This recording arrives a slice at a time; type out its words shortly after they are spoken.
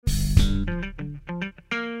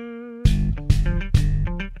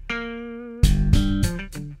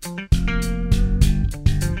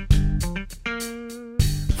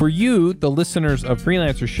For you, the listeners of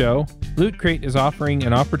Freelancer Show, Loot Crate is offering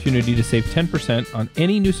an opportunity to save 10% on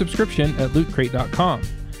any new subscription at lootcrate.com.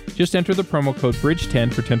 Just enter the promo code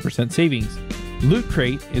BRIDGE10 for 10% savings. Loot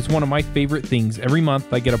Crate is one of my favorite things. Every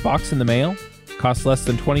month I get a box in the mail, costs less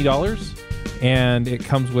than $20, and it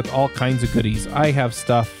comes with all kinds of goodies. I have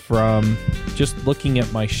stuff from, just looking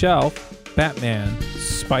at my shelf, Batman,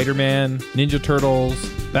 Spider-Man, Ninja Turtles,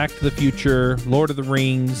 Back to the Future, Lord of the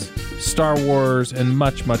Rings, Star Wars, and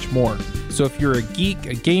much, much more. So if you're a geek,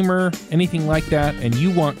 a gamer, anything like that, and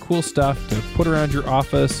you want cool stuff to put around your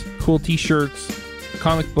office, cool t-shirts,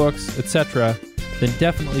 comic books, etc., then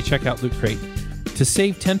definitely check out Loot Crate. To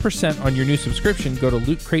save 10% on your new subscription, go to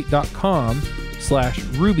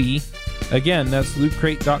lootcrate.com/Ruby. Again, that's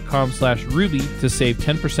lootcrate.com/Ruby to save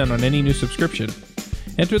 10% on any new subscription.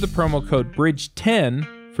 Enter the promo code BRIDGE10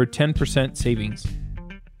 for 10% savings.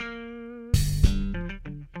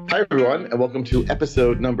 Hi, everyone, and welcome to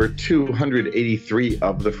episode number 283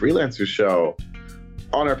 of The Freelancer Show.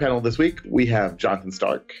 On our panel this week, we have Jonathan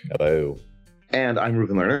Stark. Hello. And I'm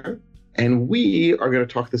Reuven Lerner. And we are going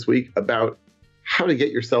to talk this week about how to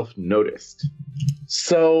get yourself noticed.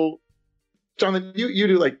 So, Jonathan, you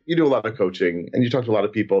do a lot of coaching, and you talk to a lot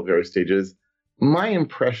of people at various stages. My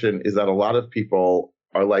impression is that a lot of people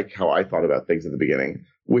are like how I thought about things at the beginning,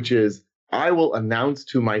 which is I will announce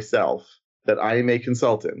to myself that I am a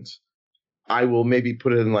consultant. I will maybe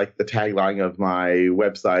put it in like the tagline of my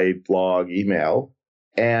website, blog, email,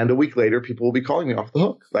 and a week later, people will be calling me off the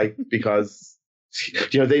hook, like because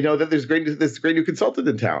they know that there's this great new consultant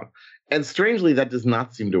in town. And strangely, that does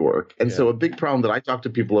not seem to work. And so a big problem that I talk to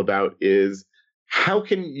people about is how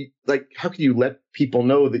can you let people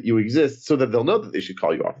know that you exist so that they'll know that they should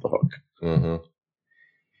call you off the hook? Mm-hmm.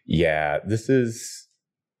 Yeah, this is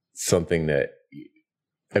something that,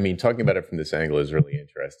 talking about it from this angle is really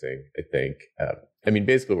interesting, I think.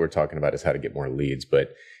 Basically what we're talking about is how to get more leads,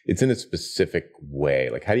 but it's in a specific way.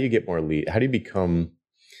 Like, how do you get more leads? How do you become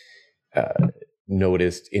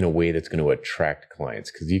noticed in a way that's going to attract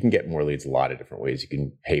clients? Because you can get more leads a lot of different ways. You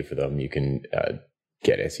can pay for them. You can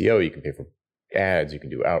get SEO. You can pay for ads. You can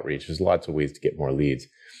do outreach. There's lots of ways to get more leads.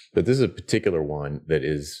 But this is a particular one that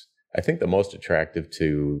is, I think, the most attractive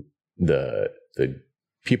to the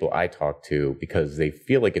people I talk to, because they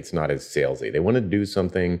feel like it's not as salesy. They want to do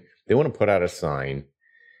something. They want to put out a sign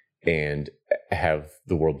and have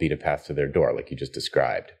the world beat a path to their door, like you just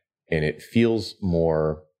described. And it feels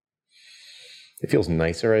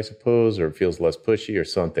nicer, I suppose, or it feels less pushy or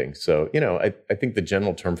something. So, I think the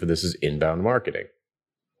general term for this is inbound marketing.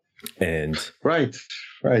 And right.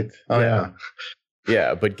 Oh, yeah.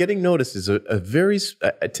 Yeah, but getting noticed is a very,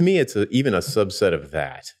 to me, it's even a subset of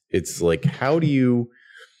that. It's like, how do you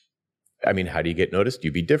get noticed?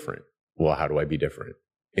 You be different. Well, how do I be different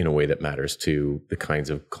in a way that matters to the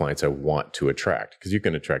kinds of clients I want to attract? Because you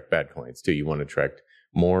can attract bad clients too. You want to attract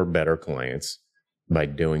more better clients by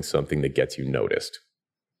doing something that gets you noticed.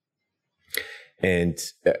 And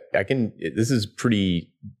this is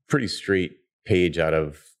pretty straight page out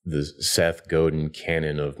of the Seth Godin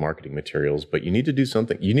canon of marketing materials, but you need to do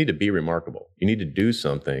something. You need to be remarkable. You need to do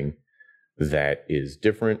something that is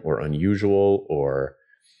different or unusual or,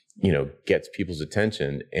 gets people's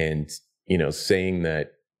attention. And, saying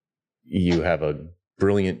that you have a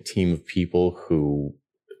brilliant team of people who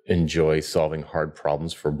enjoy solving hard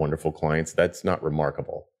problems for wonderful clients, that's not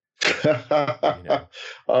remarkable.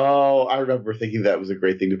 Oh, I remember thinking that was a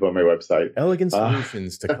great thing to put on my website. Elegant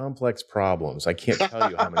solutions to complex problems. I can't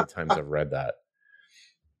tell you how many times I've read that.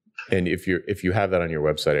 And if you have that on your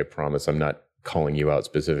website, I promise I'm not calling you out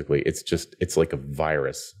specifically. It's like a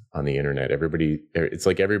virus on the internet. It's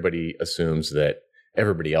like everybody assumes that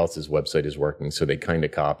everybody else's website is working, so they kind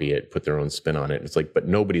of copy it, put their own spin on it. It's like, but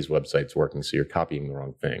nobody's website's working, so you're copying the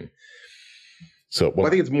wrong thing. So I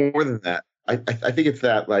think it's more than that. I think it's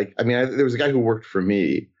that, there was a guy who worked for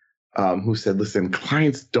me who said, listen,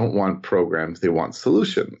 clients don't want programs, they want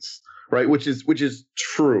solutions, right? Which is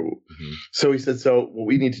true. Mm-hmm. So he said, so what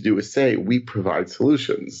we need to do is say we provide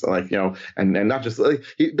solutions, and not just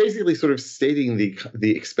he basically sort of stating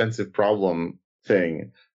the expensive problem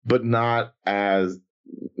thing, but not as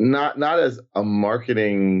a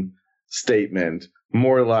marketing statement,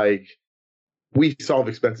 more like we solve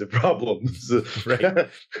expensive problems,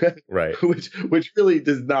 right. Which really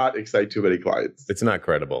does not excite too many clients. It's not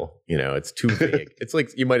credible. It's too vague. It's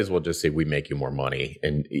like you might as well just say we make you more money,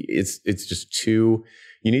 and it's just too.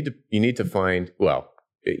 You need to find,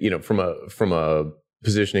 from a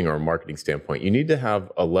positioning or a marketing standpoint, you need to have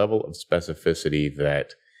a level of specificity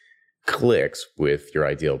that clicks with your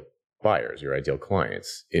ideal buyers, your ideal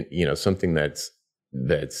clients. Something that's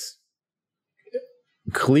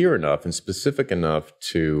clear enough and specific enough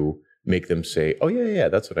to make them say, oh, yeah,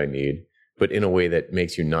 that's what I need, but in a way that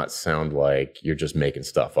makes you not sound like you're just making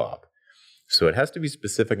stuff up. So it has to be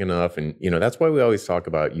specific enough. And, that's why we always talk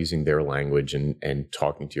about using their language and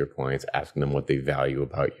talking to your clients, asking them what they value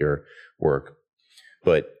about your work.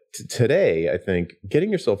 But today, I think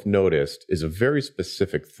getting yourself noticed is a very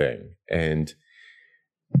specific thing. And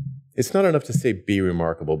it's not enough to say be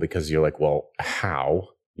remarkable, because you're like, well, how?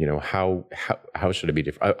 How should I be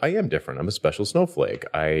different? I am different. I'm a special snowflake.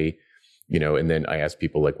 And then I ask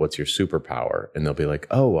people, like, what's your superpower? And they'll be like,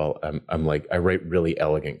 oh, well, I'm like, I write really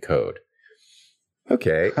elegant code.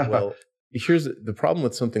 Okay, well, here's the problem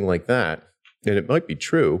with something like that, and it might be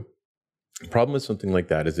true. The problem with something like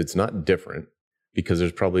that is it's not different, because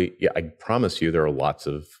there's probably, I promise you, there are lots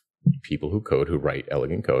of people who write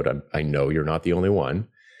elegant code. I know you're not the only one.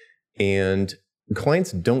 And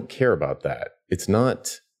clients don't care about that. It's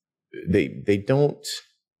not, they don't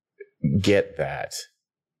get that.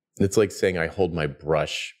 It's like saying I hold my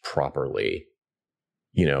brush properly,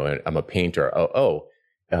 and I'm a painter.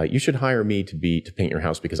 You should hire me to paint your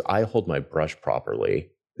house because I hold my brush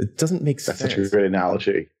properly. It doesn't make sense. That's such a great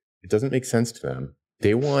analogy. It doesn't make sense to them.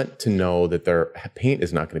 They want to know that their paint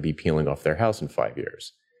is not going to be peeling off their house in 5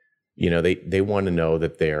 years. They want to know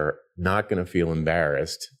that they're not going to feel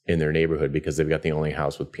embarrassed in their neighborhood because they've got the only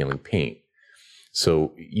house with peeling paint.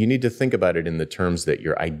 So you need to think about it in the terms that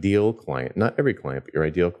your ideal client, not every client, but your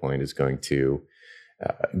ideal client is going to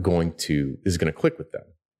click with them.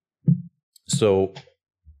 So,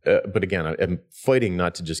 but again, I'm fighting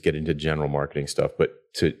not to just get into general marketing stuff, but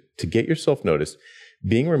to get yourself noticed.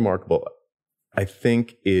 Being remarkable, I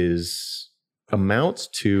think, amounts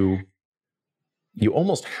to, you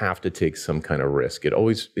almost have to take some kind of risk.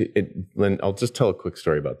 Len, I'll just tell a quick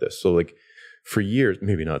story about this. So, like, for years,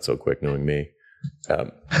 maybe not so quick knowing me. I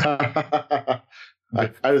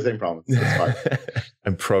have the same problem. It's fine.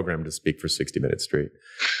 I'm programmed to speak for 60 minutes straight.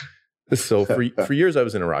 So for years, I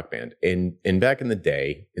was in a rock band, and back in the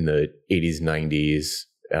day, in the 80s, 90s,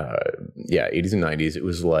 80s and 90s, it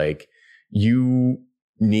was like you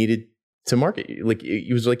needed to market. Like,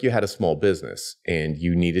 it was like you had a small business and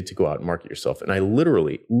you needed to go out and market yourself. And I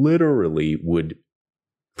literally would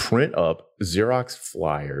print up Xerox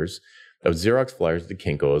flyers. I would Xerox flyers to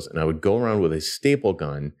Kinko's, and I would go around with a staple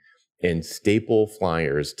gun and staple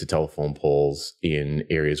flyers to telephone poles in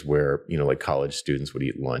areas where, like, college students would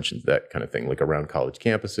eat lunch and that kind of thing, like around college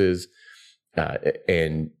campuses.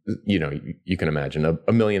 And, you can imagine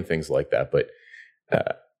a million things like that. But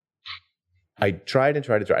I tried.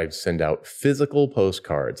 I'd send out physical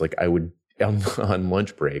postcards. Like, I would, on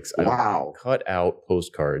lunch breaks, I would cut out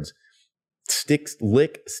postcards,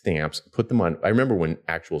 lick stamps, put them on. I remember when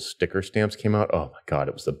actual sticker stamps came out. Oh my God,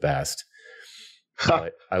 it was the best.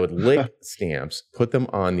 But I would lick stamps, put them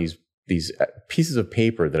on these pieces of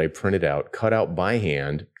paper that I printed out, cut out by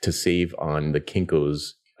hand to save on the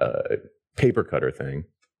Kinko's paper cutter thing,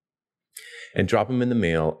 and drop them in the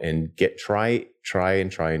mail and try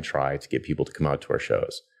to get people to come out to our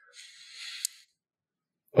shows.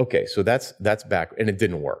 Okay, so that's back, and it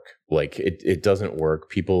didn't work. Like, it doesn't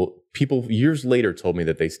work. People years later told me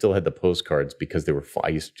that they still had the postcards because they were. I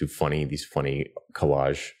used to do these funny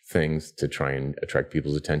collage things to try and attract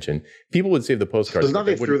people's attention. People would save the postcards. So now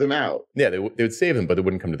they threw them out. Yeah, they would save them, but they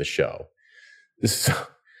wouldn't come to the show.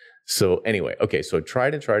 So anyway, okay, so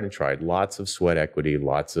tried. Lots of sweat equity,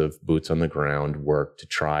 lots of boots on the ground work to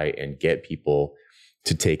try and get people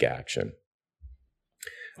to take action.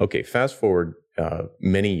 Okay, fast forward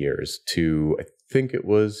many years to, I think it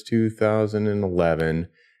was 2011,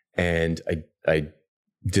 and I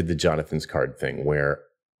did the Jonathan's card thing where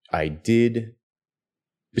I did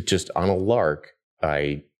it just on a lark.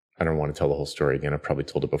 I don't want to tell the whole story again. I've probably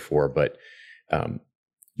told it before, but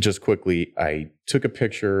just quickly, I took a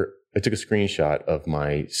screenshot of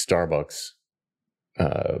my Starbucks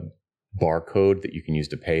barcode that you can use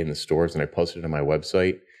to pay in the stores, and I posted it on my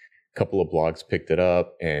website. A couple of blogs picked it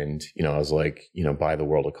up, and I was like, buy the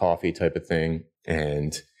world of coffee type of thing.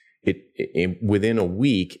 And it within a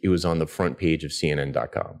week, it was on the front page of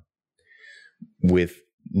CNN.com with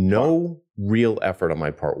no real effort on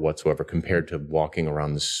my part whatsoever compared to walking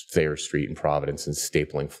around the Thayer Street in Providence and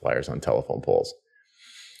stapling flyers on telephone poles.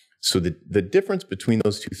 So the difference between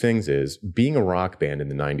those two things is being a rock band in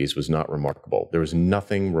the 90s was not remarkable. There was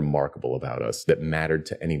nothing remarkable about us that mattered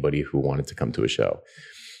to anybody who wanted to come to a show.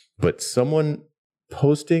 But someone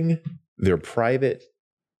posting their private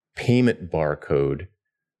payment barcode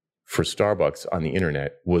for Starbucks on the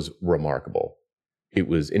internet was remarkable. It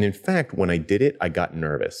was, and in fact, when I did it, I got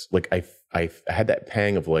nervous. Like I had that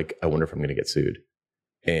pang of like, I wonder if I'm going to get sued.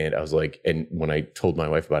 And I was like, and when I told my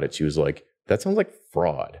wife about it, she was like, that sounds like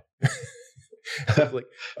fraud. I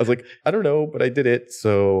was like, I don't know, but I did it.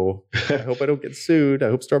 So I hope I don't get sued. I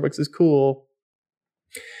hope Starbucks is cool.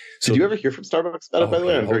 So, did you ever hear from Starbucks about it, by the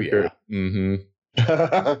way? I'm very curious. Mm-hmm.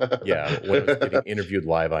 Yeah. When I was getting interviewed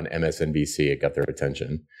live on MSNBC, it got their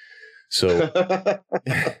attention. So,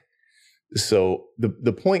 so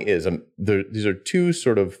the point is, these are two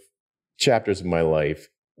sort of chapters of my life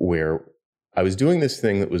where I was doing this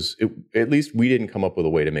thing that was, at least we didn't come up with a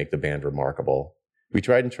way to make the band remarkable. We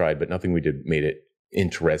tried and tried, but nothing we did made it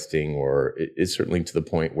interesting, or it's certainly to the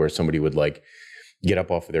point where somebody would like get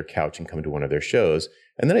up off of their couch and come to one of their shows.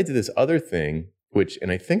 And then I did this other thing, which,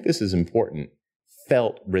 and I think this is important,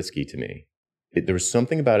 felt risky to me. There was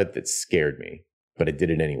something about it that scared me, but I did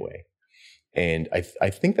it anyway. And I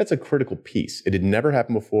think that's a critical piece. It had never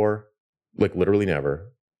happened before, like literally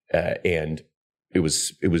never. And it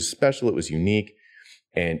was special. It was unique.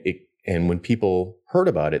 And when people heard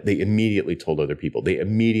about it, they immediately told other people. They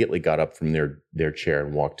immediately got up from their chair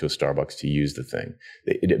and walked to a Starbucks to use the thing.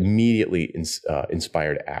 It immediately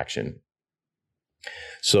inspired action.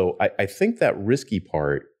 So I think that risky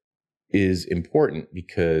part is important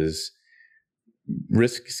because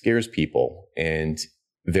risk scares people, and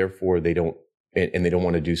therefore they don't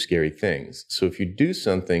want to do scary things. So if you do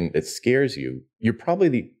something that scares you, you're probably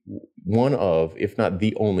the one of, if not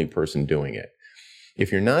the only person doing it.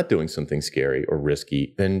 If you're not doing something scary or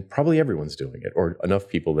risky, then probably everyone's doing it, or enough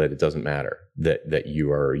people that it doesn't matter that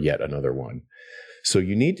you are yet another one. So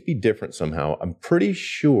you need to be different somehow. I'm pretty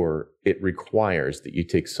sure it requires that you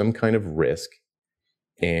take some kind of risk.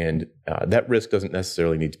 And that risk doesn't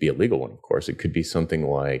necessarily need to be a legal one, of course. It could be something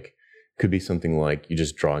like you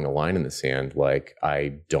just drawing a line in the sand, like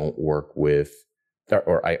I don't work with,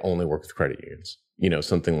 or I only work with credit unions,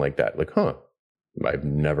 something like that. Like, I've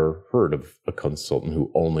never heard of a consultant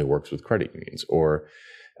who only works with credit unions, or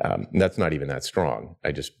that's not even that strong.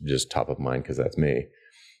 I just top of mind because that's me.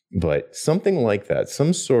 But something like that,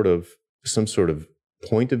 some sort of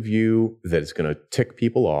point of view that is going to tick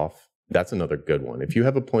people off. That's another good one. If you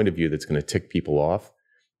have a point of view that's going to tick people off,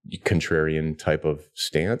 contrarian type of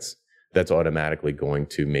stance, that's automatically going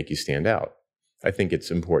to make you stand out. I think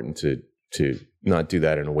it's important to not do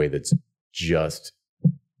that in a way that's just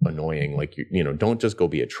annoying. Like, don't just go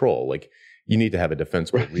be a troll. Like, you need to have a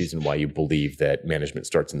defensible reason why you believe that management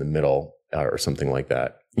starts in the middle or something like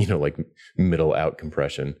that, like middle out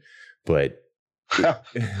compression. But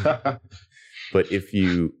if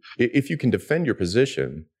you can defend your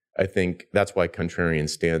position, I think that's why contrarian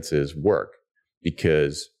stances work,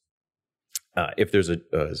 because if there's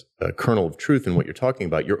a kernel of truth in what you're talking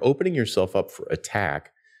about, you're opening yourself up for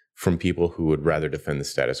attack from people who would rather defend the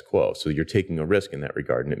status quo. So you're taking a risk in that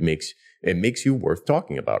regard, and it makes you worth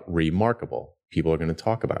talking about, remarkable. People are going to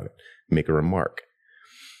talk about it, make a remark.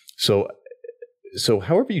 So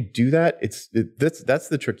however you do that, that's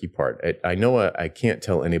the tricky part. I know I can't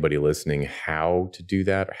tell anybody listening how to do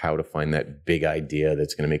that, or how to find that big idea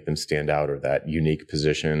that's going to make them stand out, or that unique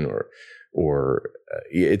position, or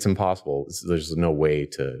it's impossible. There's no way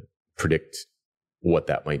to predict what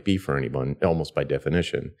that might be for anyone, almost by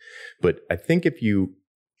definition. But I think if you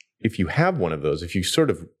have one of those, if you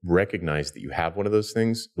sort of recognize that you have one of those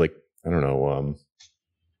things, like, I don't know,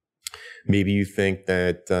 maybe you think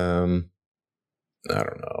that, I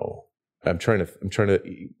don't know, I'm trying to,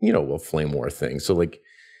 a flame war thing. So like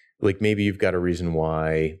maybe you've got a reason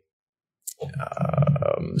why,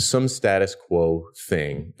 some status quo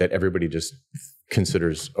thing that everybody just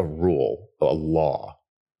considers a rule, a law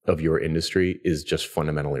of your industry is just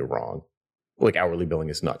fundamentally wrong. Like, hourly billing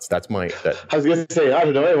is nuts. I was going to say, I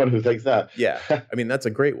don't know anyone who thinks that. Yeah. I mean, that's a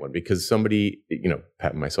great one, because somebody,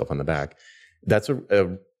 patting myself on the back,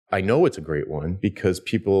 I know it's a great one because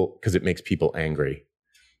it makes people angry.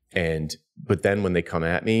 But then when they come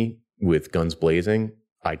at me with guns blazing,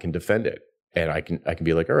 I can defend it. And I can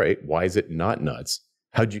be like, all right, why is it not nuts?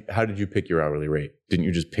 How did you pick your hourly rate? Didn't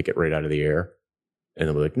you just pick it right out of the air? And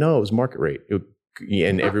they'll be like, no, it was market rate.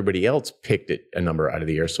 And everybody else picked a number out of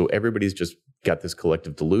the air. So everybody's just got this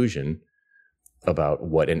collective delusion about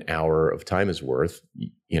what an hour of time is worth,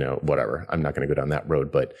 whatever. I'm not going to go down that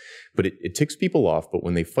road, but it ticks people off. But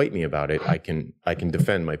when they fight me about it, I can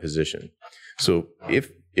defend my position. So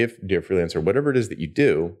if dear freelancer, whatever it is that you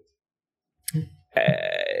do,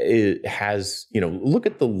 it has, look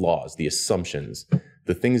at the laws, the assumptions,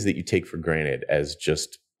 the things that you take for granted as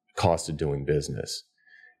just cost of doing business,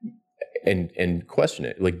 and question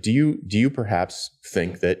it. Like, do you perhaps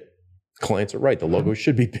think that clients are right, the logo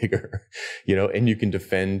should be bigger, and you can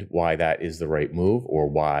defend why that is the right move, or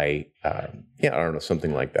why, I don't know,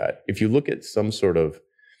 something like that. If you look at some sort of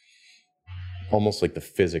almost like the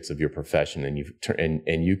physics of your profession,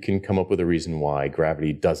 and you can come up with a reason why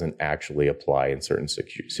gravity doesn't actually apply in certain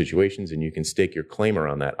situations, and you can stake your claim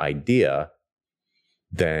around that idea,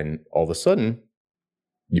 then all of a sudden,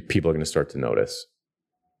 people are going to start to notice.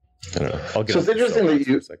 I don't know. I'll get it's interesting that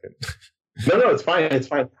you. A second. No, it's fine. It's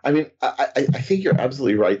fine. I mean, I think you're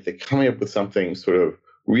absolutely right that coming up with something sort of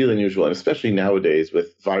really unusual, and especially nowadays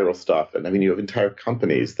with viral stuff, and I mean, you have entire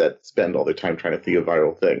companies that spend all their time trying to think of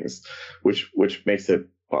viral things, which makes it,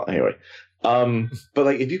 well, anyway. But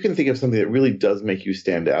like, if you can think of something that really does make you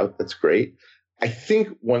stand out, that's great. I think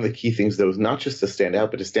one of the key things, though, is not just to stand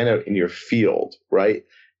out, but to stand out in your field, right?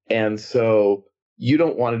 And so you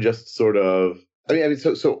don't want to just sort of,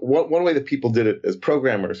 so one way that people did it as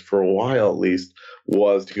programmers for a while, at least,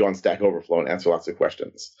 was to go on Stack Overflow and answer lots of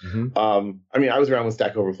questions. Mm-hmm. I was around when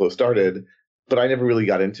Stack Overflow started, but I never really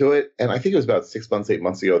got into it. And I think it was about 6 months, 8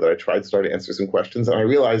 months ago that I tried to start to answer some questions, and I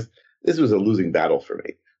realized this was a losing battle for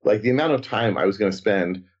me. Like, the amount of time I was going to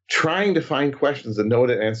spend trying to find questions that no one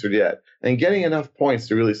had answered yet, and getting enough points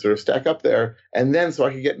to really sort of stack up there, and then so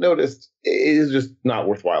I could get noticed, is just not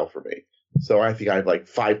worthwhile for me. So I think I have like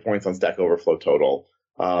 5 points on Stack Overflow total.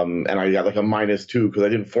 And I got like a -2 because I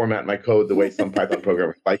didn't format my code the way some Python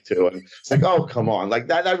programmers like to. And it's like, oh, come on. Like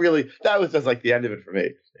that was just like the end of it for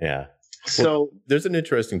me. Yeah. So well, there's an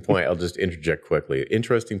interesting point. I'll just interject quickly.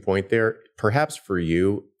 Interesting point there. Perhaps for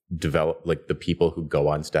you, develop like the people who go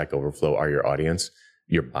on Stack Overflow are your audience,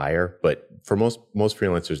 your buyer. But for most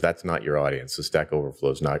freelancers, that's not your audience. So Stack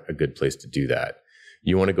Overflow is not a good place to do that.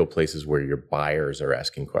 You want to go places where your buyers are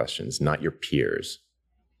asking questions, not your peers.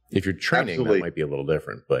 If you're training, Absolutely. That might be a little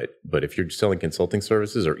different. But if you're selling consulting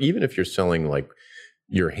services, or even if you're selling like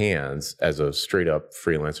your hands as a straight up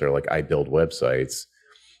freelancer, like I build websites,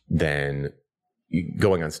 then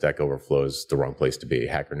going on Stack Overflow is the wrong place to be.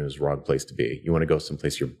 Hacker News is the wrong place to be. You want to go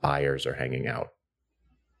someplace your buyers are hanging out.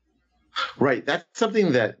 Right. That's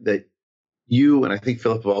something that you and I think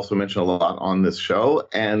Philip have also mentioned a lot on this show.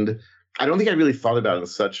 And I don't think I really thought about it in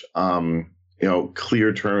such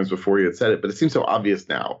clear terms before you had said it, but it seems so obvious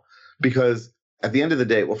now, because at the end of the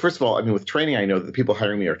day, well, first of all, I mean, with training, I know that the people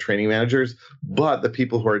hiring me are training managers, but the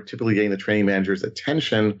people who are typically getting the training managers'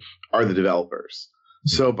 attention are the developers.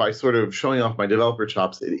 So by sort of showing off my developer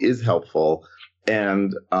chops, it is helpful.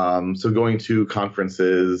 And so going to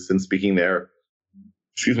conferences and speaking there,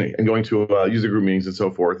 and going to user group meetings and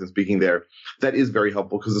so forth and speaking there, that is very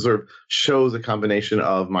helpful because it sort of shows a combination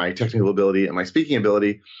of my technical ability and my speaking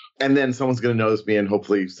ability. And then someone's going to notice me and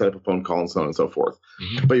hopefully set up a phone call and so on and so forth.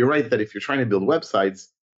 Mm-hmm. But you're right that if you're trying to build websites,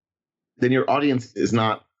 then your audience is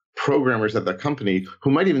not programmers at the company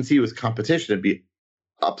who might even see you as competition and be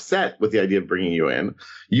upset with the idea of bringing you in.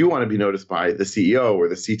 You want to be noticed by the CEO or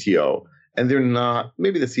the CTO. And they're not,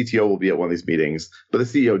 maybe the CTO will be at one of these meetings, but the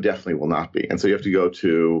CEO definitely will not be. And so you have to go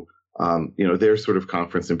to, their sort of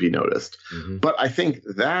conference and be noticed. Mm-hmm. But I think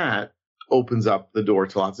that opens up the door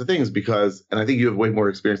to lots of things because, and I think you have way more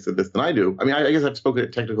experience with this than I do. I mean, I guess I've spoken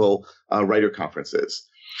at technical writer conferences,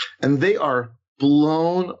 and they are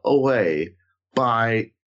blown away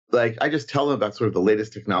by, like, I just tell them about sort of the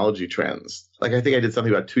latest technology trends. Like, I think I did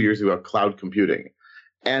something about 2 years ago about cloud computing.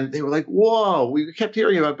 And they were like, whoa, we kept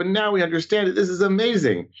hearing about it, but now we understand it. This is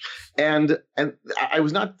amazing. And I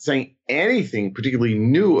was not saying anything particularly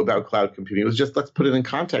new about cloud computing. It was just, let's put it in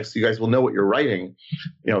context so you guys will know what you're writing,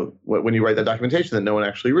 when you write that documentation that no one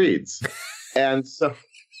actually reads. And so,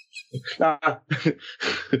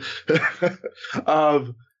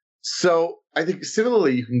 so I think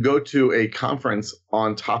similarly, you can go to a conference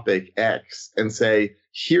on topic X and say,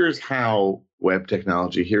 here's how web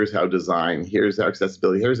technology, here's how design, here's how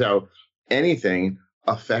accessibility, here's how anything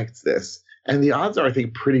affects this. And the odds are, I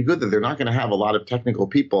think, pretty good that they're not going to have a lot of technical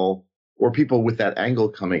people or people with that angle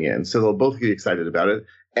coming in. So they'll both get excited about it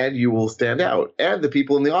and you will stand out. And the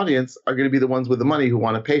people in the audience are going to be the ones with the money who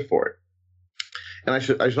want to pay for it. And I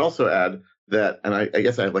should also add that, and I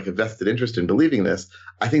guess I have like a vested interest in believing this,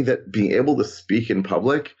 I think that being able to speak in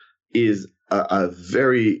public is a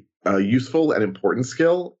very useful and important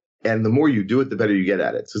skill. And the more you do it, the better you get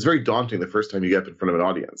at it. So it's very daunting the first time you get up in front of an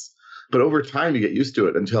audience. But over time, you get used to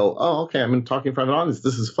it until, oh, okay, I'm talking in front of an audience.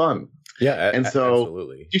 This is fun. Yeah, and so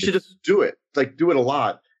absolutely. You should just do it. Like, do it a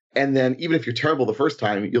lot. And then even if you're terrible the first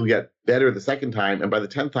time, you'll get better the second time. And by the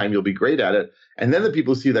 10th time, you'll be great at it. And then the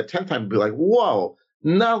people who see you that 10th time will be like, whoa,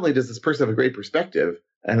 not only does this person have a great perspective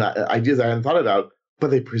and ideas I hadn't thought about,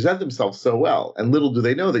 but they present themselves so well. And little do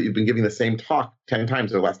they know that you've been giving the same talk 10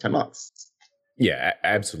 times over the last 10 months. Yeah,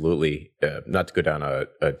 absolutely. Not to go down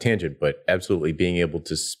a tangent, but absolutely being able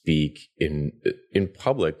to speak in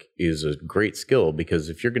public is a great skill, because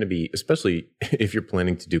if you're going to be, especially if you're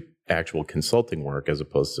planning to do actual consulting work as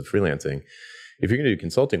opposed to freelancing, if you're going to do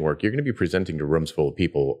consulting work, you're going to be presenting to rooms full of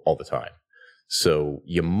people all the time. So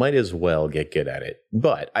you might as well get good at it.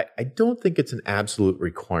 But I don't think it's an absolute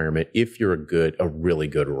requirement if you're a really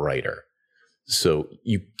good writer. So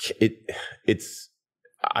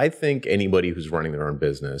I think anybody who's running their own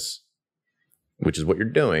business, which is what you're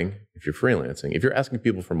doing if you're freelancing, if you're asking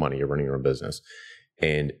people for money, you're running your own business.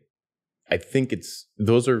 And I think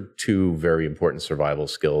those are two very important survival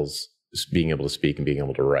skills, being able to speak and being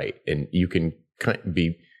able to write. And you can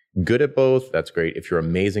be good at both. That's great. If you're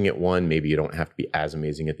amazing at one, maybe you don't have to be as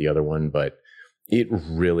amazing at the other one, but it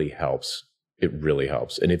really helps. It really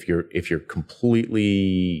helps. And if you're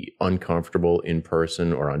completely uncomfortable in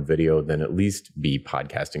person or on video, then at least be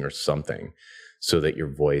podcasting or something so that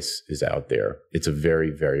your voice is out there. It's a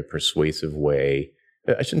very, very persuasive way.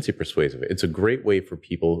 I shouldn't say persuasive. It's a great way for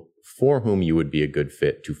people for whom you would be a good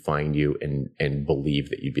fit to find you and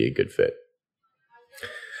believe that you'd be a good fit.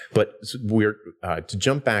 But we're to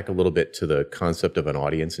jump back a little bit to the concept of an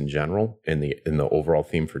audience in general and the overall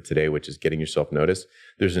theme for today, which is getting yourself noticed.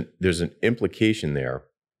 There's an implication there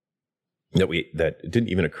that didn't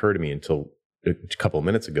even occur to me until a couple of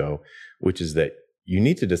minutes ago, which is that you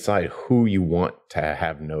need to decide who you want to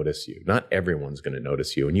have notice you. Not everyone's going to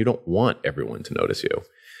notice you, and you don't want everyone to notice you.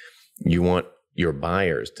 You want your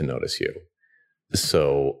buyers to notice you.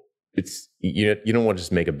 So it's you don't want to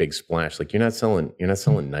just make a big splash. Like you're not selling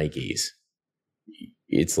Nikes.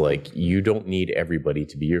 It's like you don't need everybody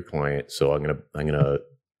to be your client. So I'm gonna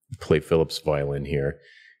play Philip's violin here.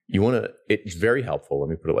 It's very helpful. Let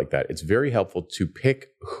me put it like that. It's very helpful to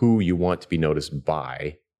pick who you want to be noticed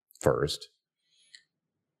by first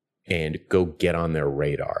and go get on their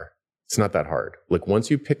radar. It's not that hard. Like once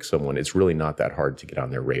you pick someone, it's really not that hard to get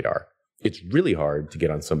on their radar. It's really hard to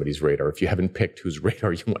get on somebody's radar if you haven't picked whose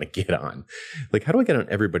radar you want to get on. Like, how do I get on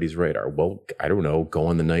everybody's radar? Well, I don't know. Go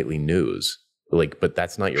on the nightly news. But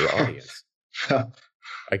that's not your audience.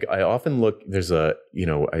 I often look. There's I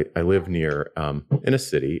live near in a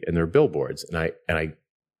city, and there are billboards, and I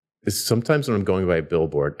sometimes when I'm going by a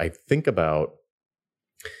billboard, I think about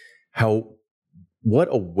what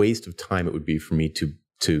a waste of time it would be for me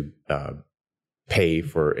to pay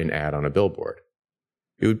for an ad on a billboard.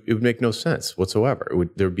 It would make no sense whatsoever.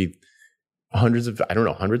 There would be hundreds of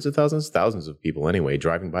thousands of people anyway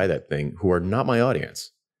driving by that thing who are not my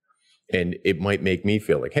audience. And it might make me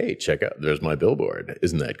feel like, hey, check out, there's my billboard.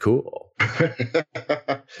 Isn't that cool?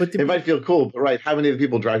 But it might feel cool, but right, how many of the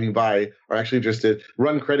people driving by are actually interested,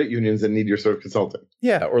 run credit unions and need your sort of consulting?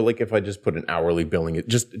 Yeah, or like if I just put an hourly billing,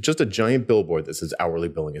 just a giant billboard that says hourly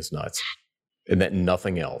billing is nuts, and that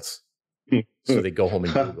nothing else. So they go home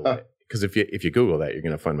and Google it. Because if you Google that, you're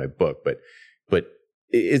going to find my book. But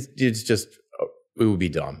it's just, it would be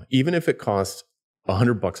dumb. Even if it costs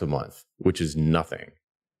 $100 a month, which is nothing,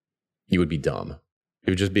 you would be dumb. It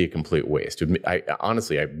would just be a complete waste.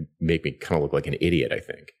 Honestly, make me kind of look like an idiot, I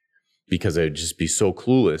think, because I'd just be so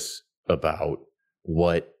clueless about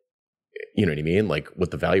what, you know what I mean? Like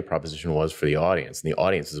what the value proposition was for the audience. And the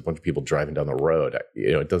audience is a bunch of people driving down the road.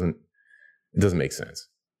 It doesn't make sense.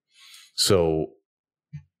 So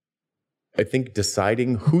I think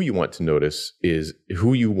deciding who you want to notice is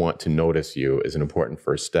an important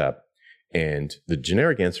first step. And the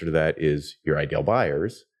generic answer to that is your ideal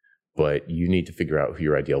buyers, but you need to figure out who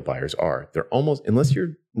your ideal buyers are. They're almost, unless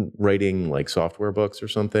you're writing like software books or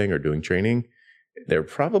something or doing training, they're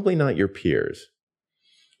probably not your peers.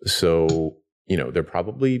 So, they're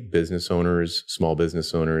probably business owners, small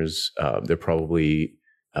business owners. They're probably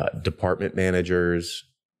department managers.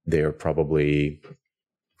 They're probably,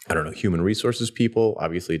 human resources people.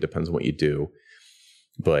 Obviously, it depends on what you do.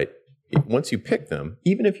 But once you pick them,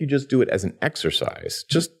 even if you just do it as an exercise,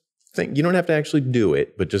 just think, you don't have to actually do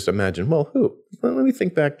it, but just imagine, who? Well, let me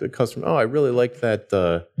think back to the customer. Oh, I really liked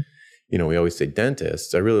that, we always say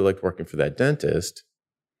dentists. I really liked working for that dentist.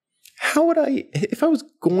 How would if I was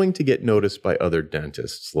going to get noticed by other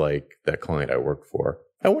dentists like that client I worked for,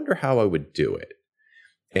 I wonder how I would do it.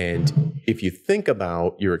 And if you think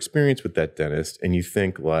about your experience with that dentist and you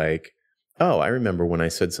think like, oh, I remember when I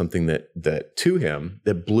said something that to him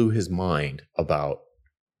that blew his mind about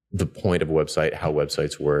the point of a website, how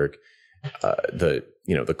websites work,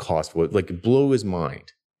 the cost, like it blew his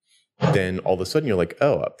mind. Then all of a sudden you're like,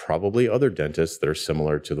 oh, probably other dentists that are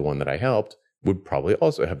similar to the one that I helped would probably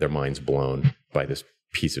also have their minds blown by this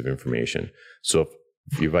piece of information. So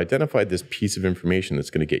if you've identified this piece of information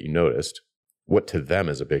that's going to get you noticed, what to them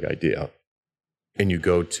is a big idea. and you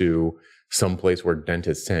go to some place where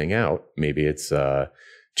dentists hang out, maybe it's a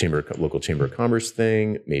local chamber of commerce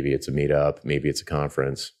thing, maybe it's a meetup, maybe it's a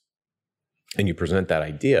conference, and you present that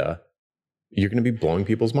idea, you're going to be blowing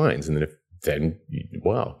people's minds. And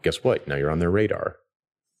well, guess what? Now you're on their radar.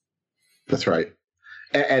 That's right.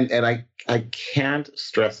 And I can't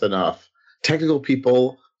stress enough, technical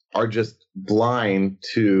people are just blind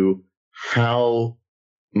to how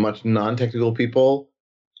much non-technical people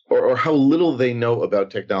or how little they know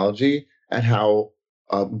about technology, and how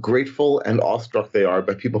grateful and awestruck they are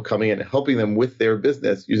by people coming in and helping them with their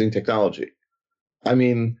business using technology. I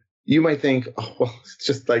mean, you might think, oh, well, it's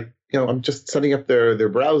just like, I'm just setting up their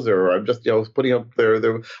browser, or I'm just, putting up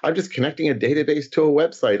I'm just connecting a database to a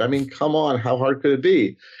website. I mean, come on, how hard could it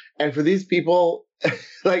be? And for these people,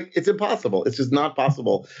 like, it's impossible. It's just not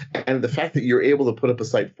possible. And the fact that you're able to put up a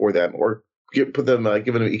site for them, or give them an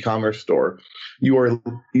e-commerce store, you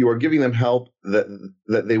are giving them help that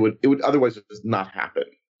it would otherwise just not happen.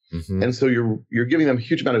 Mm-hmm. And so you're giving them a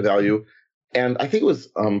huge amount of value. And I think it was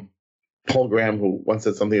Paul Graham who once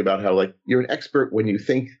said something about how, like, you're an expert when you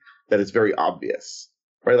think that it's very obvious,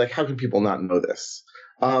 right? Like, how can people not know this?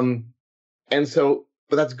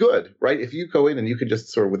 But that's good, right? If you go in and you could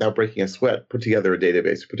just sort of, without breaking a sweat, put together a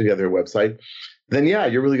database, put together a website, then yeah,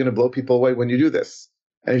 you're really going to blow people away when you do this.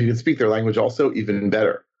 And if you can speak their language also, even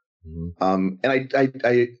better. Mm-hmm. And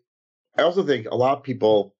I also think a lot of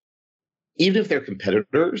people, even if they're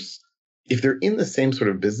competitors, if they're in the same sort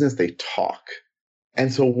of business, they talk.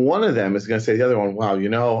 And so one of them is going to say to the other one, wow, I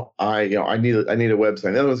need a website.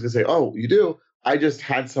 The other one's going to say, oh, you do? I just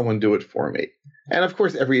had someone do it for me. And of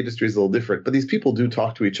course, every industry is a little different, but these people do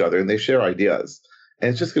talk to each other and they share ideas, and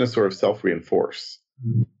it's just going to sort of self-reinforce.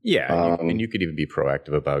 Yeah. And you could even be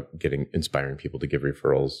proactive about inspiring people to give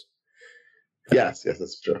referrals. Yes,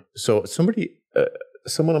 that's true. So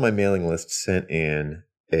someone on my mailing list sent in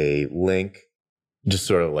a link, just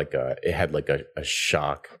sort of like it had like a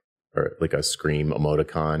shock or like a scream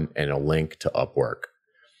emoticon and a link to Upwork.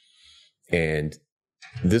 And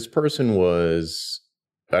this person was,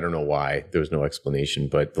 I don't know why, there was no explanation,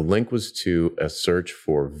 but the link was to a search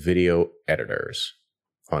for video editors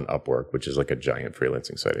on Upwork, which is like a giant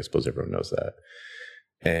freelancing site. I suppose everyone knows that.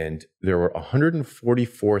 And there were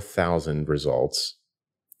 144,000 results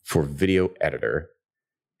for video editor.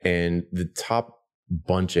 And the top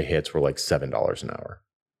bunch of hits were like $7 an hour.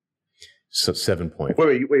 So 7 point.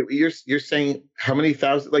 Wait, you're saying how many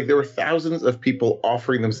thousand? Like, there were thousands of people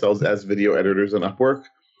offering themselves as video editors on Upwork?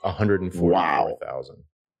 144,000.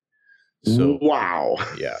 So, wow.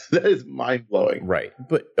 Yeah. That is mind-blowing. Right.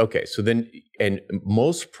 But okay, so then, and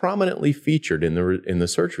most prominently featured in the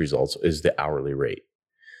search results is the hourly rate.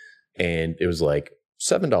 And it was like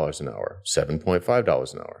 $7 an hour,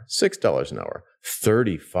 $7.5 an hour, $6 an hour,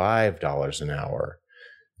 $35 an hour.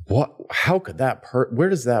 What? How could where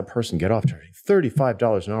does that person get off charging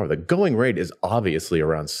 $35 an hour? The going rate is obviously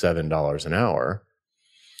around $7 an hour.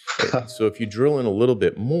 So if you drill in a little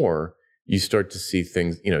bit more, you start to see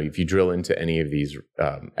things, if you drill into any of these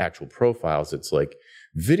actual profiles, it's like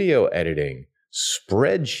video editing,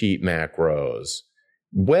 spreadsheet macros,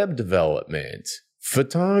 web development,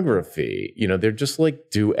 photography. They're just like,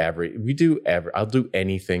 I'll do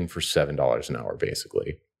anything for $7 an hour,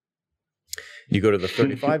 basically. You go to the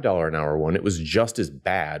 $35 an hour one, it was just as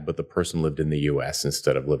bad, but the person lived in the US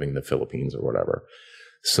instead of living in the Philippines or whatever.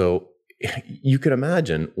 So you can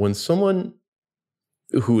imagine when someone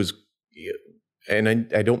who is, and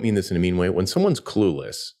I don't mean this in a mean way, when someone's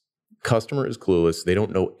clueless, customer is clueless, they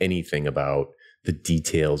don't know anything about the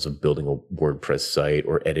details of building a WordPress site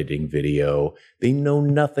or editing video. They know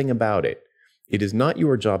nothing about it. It is not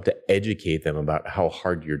your job to educate them about how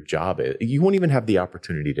hard your job is. You won't even have the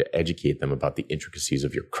opportunity to educate them about the intricacies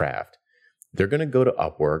of your craft. They're going to go to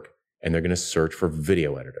Upwork and they're going to search for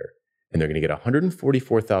video editor, and they're going to get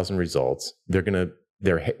 144,000 results.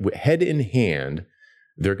 They're head in hand,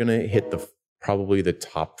 they're going to hit probably the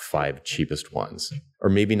top 5 cheapest ones, or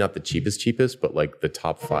maybe not the cheapest, but like the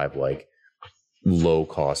top 5, like low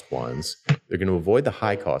cost ones. They're going to avoid the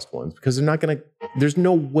high cost ones because there's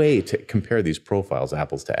no way to compare these profiles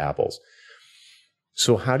apples to apples.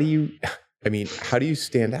 So how do you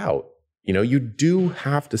stand out? You do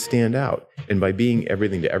have to stand out. And by being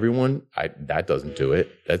everything to everyone, that doesn't do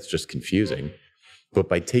it. That's just confusing. But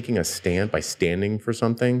by taking a stand, by standing for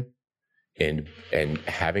something and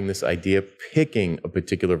having this idea, picking a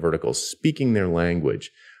particular vertical, speaking their language,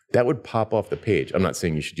 that would pop off the page. I'm not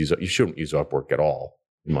saying you shouldn't use Upwork at all,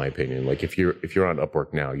 in my opinion. Like if you're on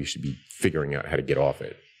Upwork now, you should be figuring out how to get off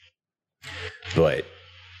it. But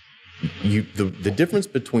the difference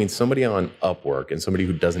between somebody on Upwork and somebody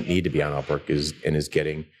who doesn't need to be on Upwork is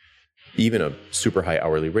getting even a super high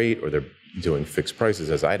hourly rate, or they're doing fixed prices,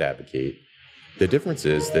 as I'd advocate. The difference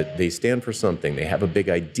is that they stand for something. They have a big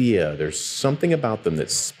idea. There's something about them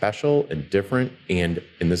that's special and different. And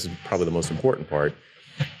this is probably the most important part,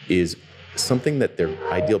 is something that their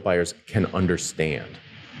ideal buyers can understand.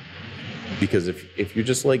 Because if you're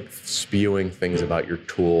just like spewing things about your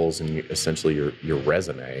tools and essentially your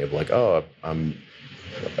resume of like, oh, I'm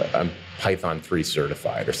Python 3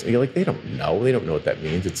 certified or something, like, they don't know what that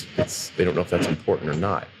means. They don't know if that's important or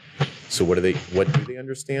not. So what do they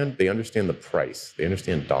understand? They understand the price. They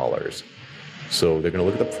understand dollars. So they're going to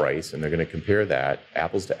look at the price and they're going to compare that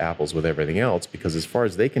apples to apples with everything else, because as far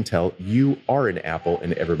as they can tell, you are an apple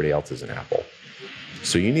and everybody else is an apple.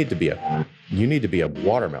 So you need to be a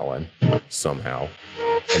watermelon somehow.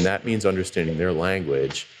 And that means understanding their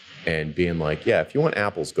language and being like, yeah, if you want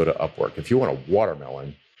apples, go to Upwork. If you want a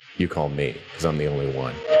watermelon, you call me, because I'm the only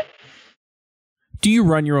one. Do you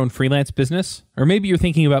run your own freelance business? Or maybe you're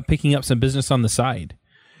thinking about picking up some business on the side?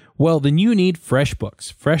 Well, then you need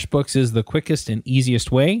FreshBooks. FreshBooks is the quickest and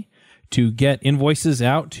easiest way to get invoices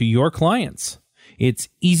out to your clients. It's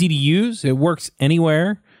easy to use. It works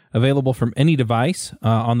anywhere, available from any device,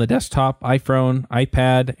 on the desktop, iPhone,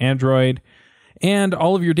 iPad, Android, and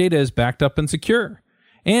all of your data is backed up and secure.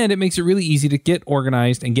 And it makes it really easy to get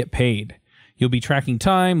organized and get paid. You'll be tracking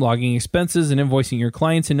time, logging expenses, and invoicing your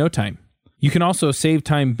clients in no time. You can also save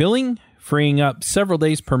time billing, freeing up several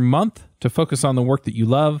days per month to focus on the work that you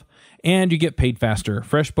love, and you get paid faster.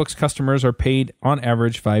 FreshBooks customers are paid on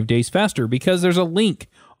average 5 days faster because there's a link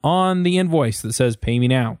on the invoice that says pay me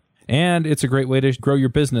now. And it's a great way to grow your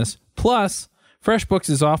business. Plus, FreshBooks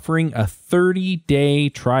is offering a 30-day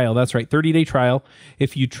trial. That's right, 30-day trial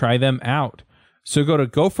if you try them out. So go to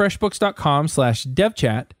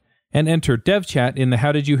gofreshbooks.com/devchat and enter devchat in the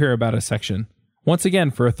How Did You Hear About Us section. Once again,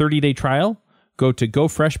 for a 30-day trial, go to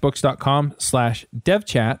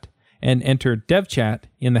gofreshbooks.com/devchat and enter devchat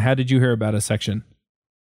in the How Did You Hear About Us section.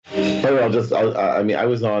 I was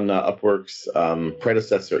on Upwork's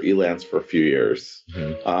predecessor, Elance, for a few years.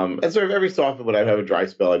 Mm-hmm. And sort of every so often when I'd have a dry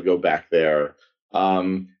spell, I'd go back there.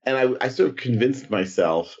 And I sort of convinced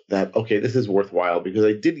myself that, okay, this is worthwhile, because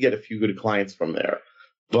I did get a few good clients from there.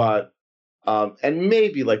 But, and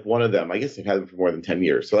maybe like one of them, I guess I've had them for more than 10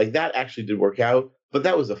 years. So like that actually did work out, but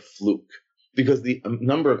that was a fluke, because the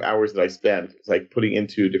number of hours that I spent like putting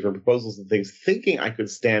into different proposals and things, thinking I could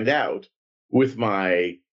stand out with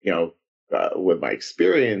my, with my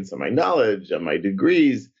experience and my knowledge and my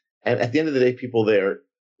degrees. And at the end of the day, people there,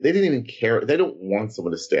 they didn't even care. They don't want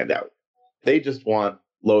someone to stand out. They just want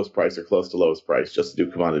lowest price or close to lowest price just to do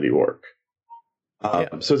commodity work.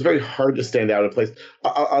 So it's very hard to stand out in a place.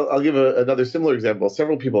 I'll give another similar example.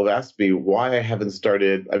 Several people have asked me why I haven't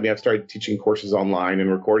started. I've started teaching courses online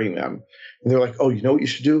and recording them. And they're like, oh, you know what you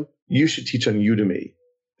should do? You should teach on Udemy.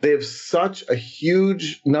 They have such a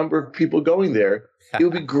huge number of people going there. It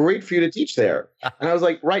would be great for you to teach there. And I was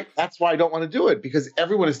like, right, that's why I don't want to do it, because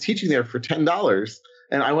everyone is teaching there for $10.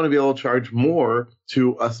 And I want to be able to charge more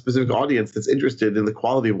to a specific audience that's interested in the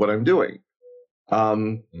quality of what I'm doing.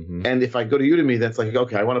 And if I go to Udemy, that's like,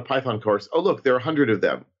 okay, I want a Python course. Oh, look, there are 100 of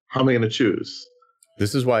them. How am I going to choose?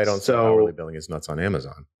 This is why I don't sell hourly billing is nuts on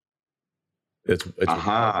Amazon. It's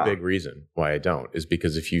a big reason why I don't, is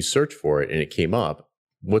because if you search for it and it came up,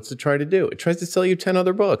 what's it try to do? It tries to sell you 10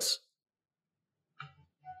 other books.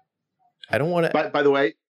 I don't want to. By the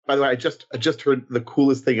way, I just heard the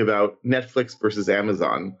coolest thing about Netflix versus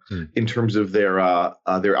Amazon in terms of their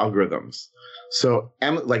algorithms. So,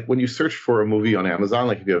 like when you search for a movie on Amazon,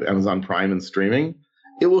 like if you have Amazon Prime and streaming,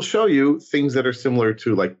 it will show you things that are similar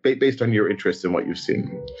to, like, based on your interest in what you've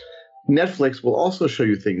seen. Netflix will also show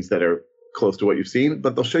you things that are close to what you've seen,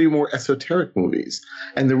 but they'll show you more esoteric movies.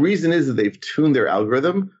 And the reason is that they've tuned their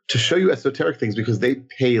algorithm to show you esoteric things because they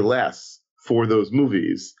pay less for those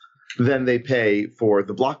movies than they pay for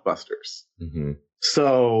the blockbusters. Mm-hmm.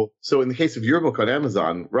 So in the case of your book on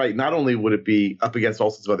Amazon, right, not only would it be up against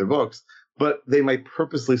all sorts of other books, but they might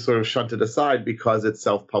purposely sort of shunt it aside because it's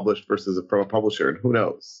self-published versus from a publisher, and who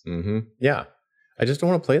knows? Mm-hmm. Yeah, I just don't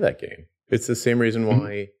want to play that game. It's the same reason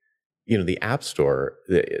why, the App Store,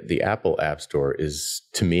 the Apple App Store is,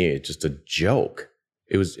 to me, just a joke.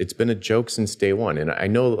 It's been a joke since day one, and I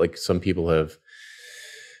know like some people have,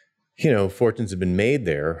 fortunes have been made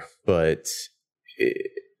there, but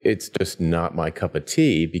it's just not my cup of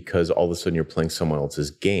tea, because all of a sudden you're playing someone else's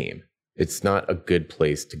game. It's not a good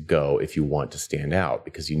place to go if you want to stand out,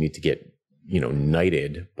 because you need to get,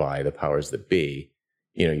 knighted by the powers that be.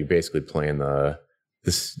 You're basically playing the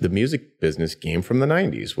the music business came from the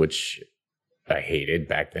 90s, which I hated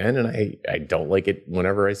back then, and I don't like it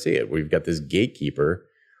whenever I see it. We've got this gatekeeper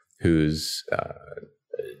who's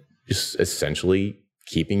just essentially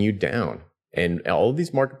keeping you down. And all of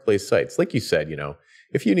these marketplace sites, like you said,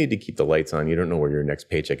 if you need to keep the lights on, you don't know where your next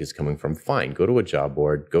paycheck is coming from, fine. Go to a job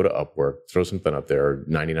board, go to Upwork, throw something up there, or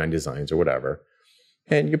 99 Designs or whatever,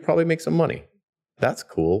 and you probably make some money. That's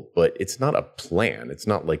cool, but it's not a plan. It's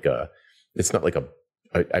not like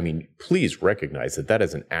I mean, please recognize that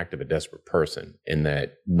is an act of a desperate person, and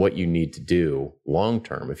that what you need to do long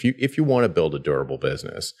term, if you want to build a durable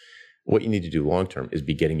business, what you need to do long term is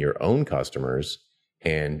be getting your own customers,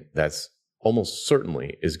 and that's almost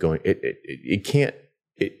certainly is going.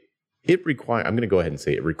 It requires. I'm going to go ahead and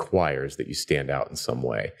say it requires that you stand out in some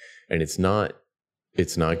way, and it's not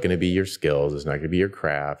going to be your skills. It's not going to be your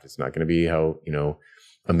craft. It's not going to be how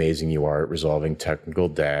amazing you are at resolving technical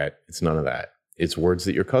debt. It's none of that. It's words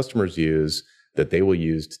that your customers use that they will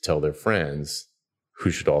use to tell their friends who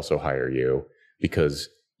should also hire you, because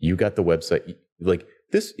you got the website. Like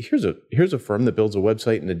this, here's a firm that builds a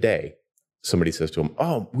website in a day. Somebody says to them,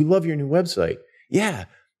 "Oh, we love your new website." "Yeah,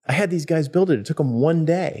 I had these guys build it. It took them 1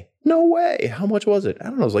 day." "No way. How much was it?" "I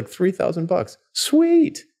don't know. It was like $3,000.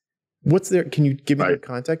 "Sweet. What's their, can you give me their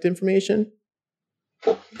contact information?"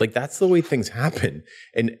 Like, that's the way things happen.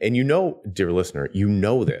 And dear listener,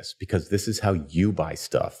 this because this is how you buy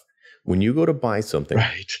stuff. When you go to buy something,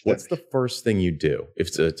 right, what's the first thing you do?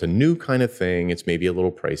 If it's a new kind of thing, it's maybe a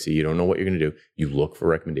little pricey, you don't know what you're going to do, you look for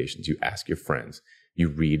recommendations, you ask your friends, you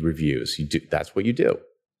read reviews, that's what you do.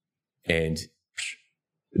 And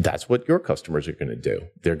that's what your customers are going to do.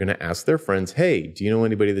 They're going to ask their friends, "Hey, do you know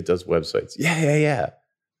anybody that does websites?" Yeah.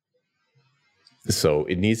 So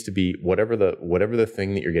it needs to be whatever the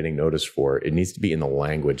thing that you're getting noticed for, it needs to be in the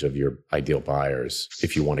language of your ideal buyers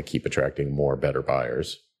if you want to keep attracting more better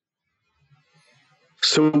buyers.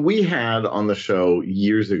 So we had on the show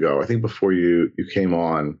years ago, I think before you came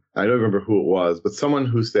on, I don't remember who it was, but someone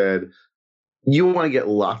who said, you want to get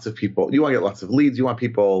lots of people, you want to get lots of leads, you want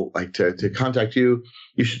people like to contact you,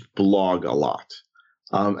 you should blog a lot.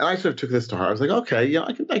 And I sort of took this to heart. I was like, okay, yeah,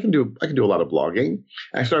 I can do a lot of blogging.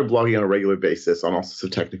 And I started blogging on a regular basis on all sorts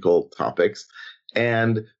of technical topics.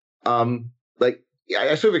 And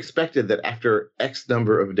I sort of expected that after X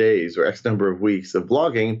number of days or X number of weeks of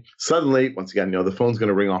blogging, suddenly, once again, the phone's going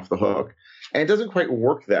to ring off the hook. And it doesn't quite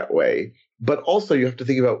work that way. But also you have to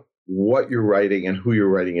think about what you're writing and who you're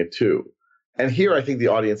writing it to. And here I think the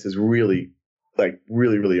audience is really,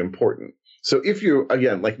 really important. So if you're,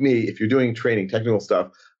 again, like me, if you're doing training, technical stuff,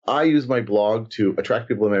 I use my blog to attract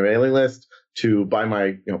people in my mailing list, to buy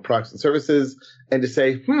my products and services, and to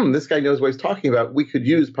say, this guy knows what he's talking about. We could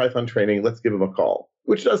use Python training. Let's give him a call,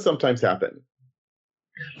 which does sometimes happen.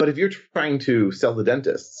 But if you're trying to sell to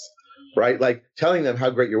dentists, right, like telling them how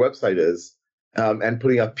great your website is and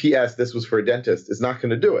putting up PS, this was for a dentist, is not going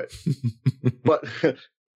to do it.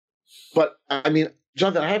 But I mean,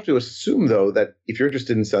 Jonathan, I have to assume, though, that if you're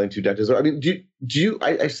interested in selling to dentists, do you?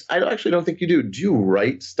 I actually don't think you do. Do you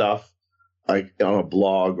write stuff like on a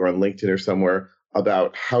blog or on LinkedIn or somewhere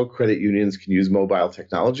about how credit unions can use mobile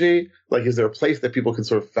technology? Like, is there a place that people can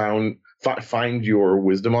sort of find your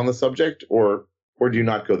wisdom on the subject, or do you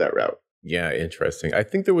not go that route? Yeah, interesting. I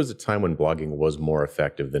think there was a time when blogging was more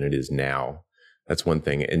effective than it is now. That's one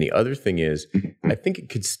thing. And the other thing is, I think it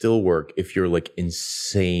could still work if you're like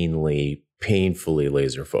insanely, painfully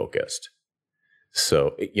laser focused.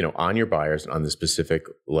 So, on your buyers, on the specific,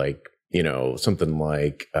 something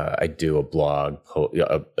like I do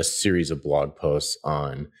a series of blog posts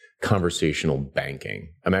on conversational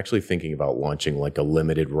banking. I'm actually thinking about launching like a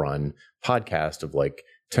limited run podcast of like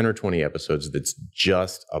 10 or 20 episodes that's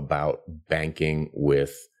just about banking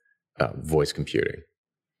with voice computing.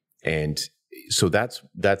 And so that's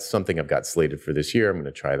something I've got slated for this year. I'm going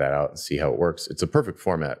to try that out and see how it works. It's a perfect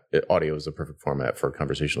format. Audio is a perfect format for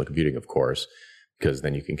conversational computing, of course, because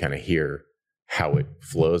then you can kind of hear how it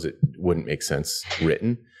flows. It wouldn't make sense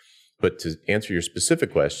written. But to answer your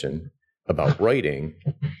specific question about writing,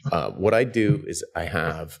 what I do is I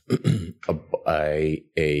have I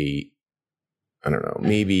don't know,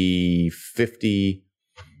 maybe 50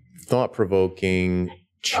 thought-provoking,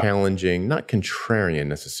 challenging, not contrarian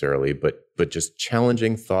necessarily, but just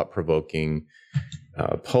challenging, thought-provoking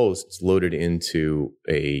posts loaded into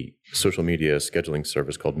a social media scheduling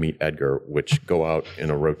service called Meet Edgar, which go out in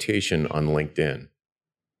a rotation on LinkedIn.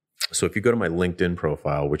 So if you go to my LinkedIn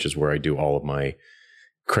profile, which is where I do all of my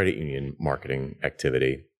credit union marketing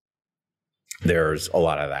activity, there's a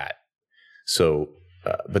lot of that. So,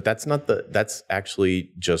 but that's actually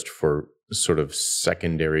just for sort of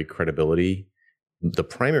secondary credibility the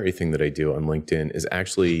primary thing that I do on LinkedIn is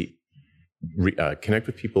actually connect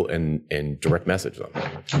with people and direct message them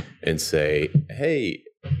and say, hey,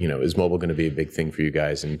 is mobile going to be a big thing for you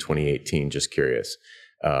guys in 2018? Just curious.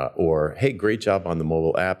 Or, hey, great job on the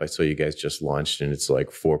mobile app. I saw you guys just launched and it's like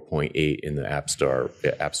 4.8 in the App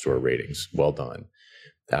Store ratings. Well done.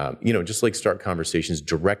 Just like start conversations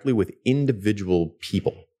directly with individual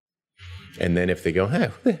people. And then if they go, hey,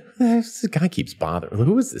 this guy keeps bothering.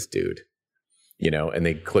 Who is this dude? And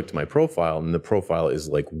they clicked my profile, and the profile is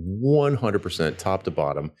like 100% top to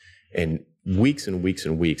bottom, and weeks and weeks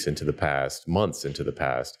and weeks into the past, months into the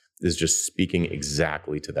past, is just speaking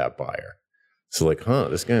exactly to that buyer. So like,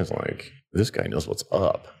 this guy knows what's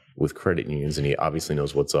up with credit unions, and he obviously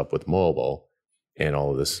knows what's up with mobile and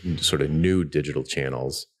all of this sort of new digital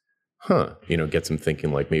channels. Gets them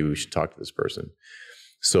thinking like, maybe we should talk to this person.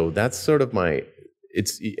 So that's sort of that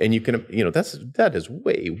is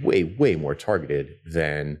way, way, way more targeted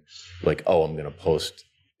than like, I'm going to post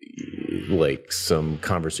like some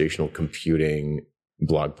conversational computing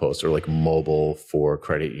blog post or like mobile for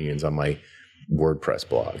credit unions on my WordPress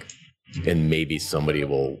blog. And maybe somebody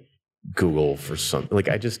will Google for something. Like,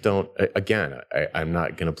 I just don't, I'm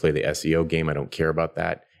not going to play the SEO game. I don't care about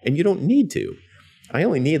that. And you don't need to. I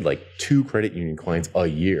only need like 2 credit union clients a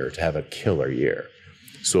year to have a killer year.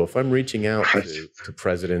 So if I'm reaching out to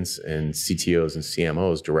presidents and CTOs and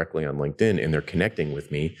CMOs directly on LinkedIn, and they're connecting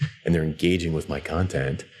with me and they're engaging with my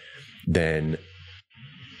content, then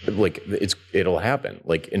like it'll happen.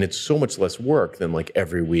 Like, and it's so much less work than like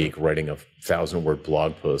every week writing a 1,000-word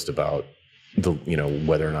blog post about the,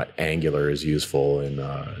 whether or not Angular is useful in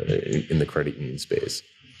the credit union space.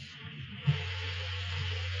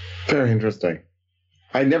 Very interesting.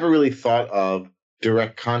 I never really thought of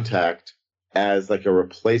direct contact as like a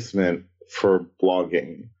replacement for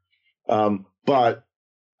blogging. But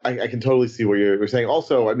I can totally see what you're saying.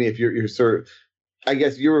 Also, I mean, if you're sort of, I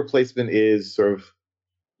guess your replacement is sort of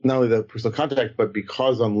not only the personal contact, but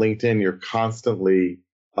because on LinkedIn, you're constantly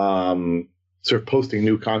sort of posting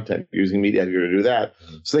new content, using Media Editor to do that.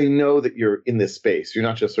 So they know that you're in this space. You're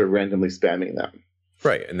not just sort of randomly spamming them.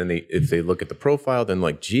 Right. And then if they look at the profile, then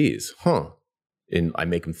like, geez, and I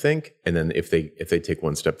make them think. And then if they take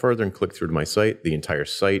one step further and click through to my site, the entire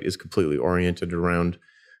site is completely oriented around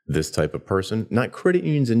this type of person, not credit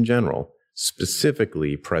unions in general,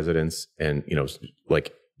 specifically presidents and,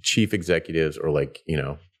 like chief executives or like,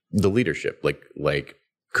 the leadership, like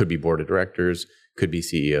could be board of directors, could be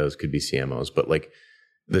CEOs, could be CMOs, but like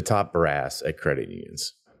the top brass at credit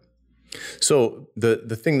unions. So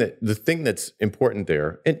the thing that's important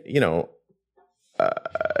there, and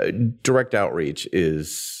direct outreach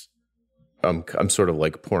is, I'm sort of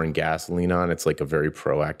like pouring gasoline on. It's like a very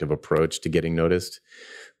proactive approach to getting noticed,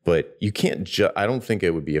 but you can't. I don't think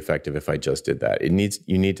it would be effective if I just did that.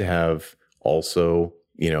 You need to have also,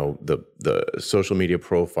 the social media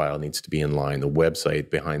profile needs to be in line. The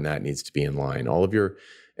website behind that needs to be in line. All of your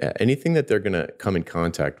anything that they're going to come in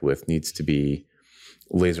contact with needs to be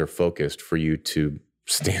laser focused for you to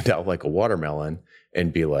stand out like a watermelon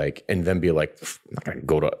and be like, I'm not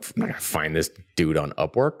gonna find this dude on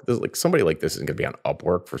Upwork. There's like somebody like this isn't gonna be on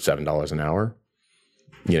Upwork for $7 an hour.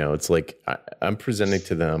 It's like I'm presenting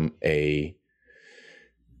to them a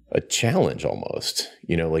challenge almost.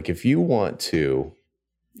 Like if you want to,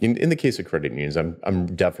 in the case of credit unions,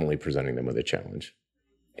 I'm definitely presenting them with a challenge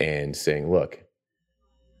and saying, look,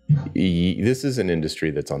 this is an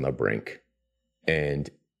industry that's on the brink, and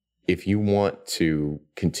if you want to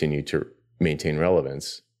continue to maintain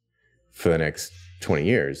relevance for the next 20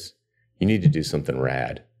 years, you need to do something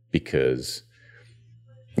rad, because,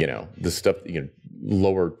 the stuff,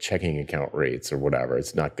 lower checking account rates or whatever,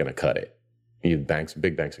 it's not going to cut it. Big banks are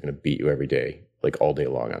going to beat you every day, like all day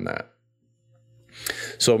long on that.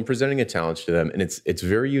 So I'm presenting a challenge to them, and it's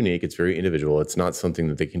very unique. It's very individual. It's not something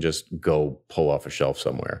that they can just go pull off a shelf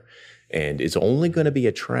somewhere. And it's only going to be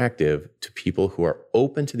attractive to people who are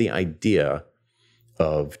open to the idea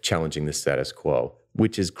of challenging the status quo,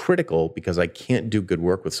 which is critical because I can't do good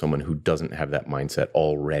work with someone who doesn't have that mindset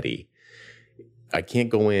already. I can't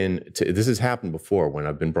go in to, this has happened before when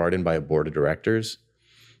I've been brought in by a board of directors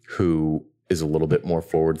who is a little bit more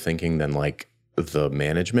forward thinking than like the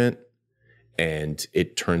management. And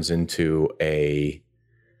it turns into like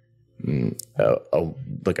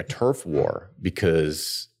a turf war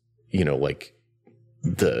because, like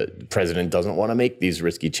the president doesn't want to make these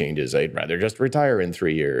risky changes. I'd rather just retire in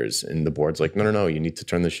 3 years. And the board's like, no, you need to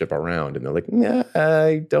turn the ship around. And they're like,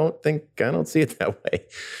 I don't see it that way.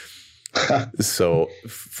 So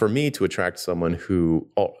for me to attract someone who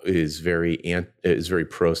is very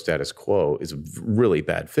pro status quo is a really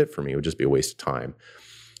bad fit for me. It would just be a waste of time.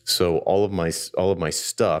 So all of my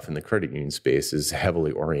stuff in the credit union space is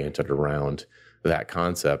heavily oriented around that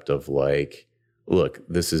concept of like, look,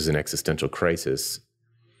 this is an existential crisis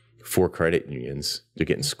for credit unions. They're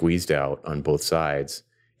getting squeezed out on both sides.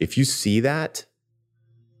 If you see that,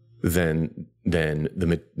 then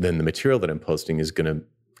the material that I'm posting is going to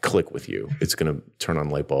click with you. It's going to turn on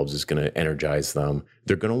light bulbs. It's going to energize them.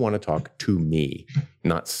 They're going to want to talk to me,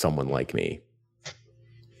 not someone like me.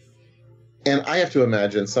 And I have to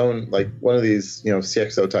imagine someone like one of these,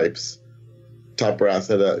 CXO types, top brass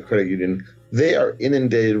at a credit union, they are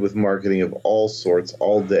inundated with marketing of all sorts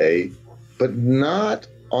all day, but not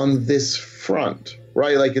on this front,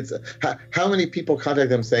 right? Like it's how many people contact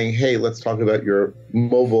them saying, hey, let's talk about your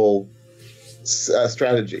mobile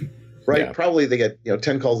strategy, right? Yeah. Probably they get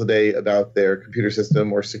 10 calls a day about their computer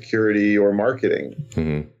system or security or marketing,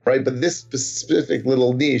 right? But this specific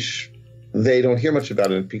little niche, they don't hear much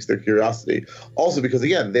about it and it piques their curiosity. Also because,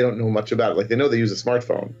 again, they don't know much about it. Like they know they use a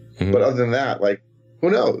smartphone, but other than that, like who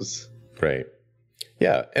knows? Right.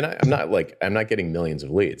 Yeah. And I'm not getting millions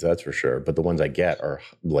of leads, that's for sure. But the ones I get are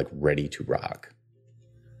like ready to rock.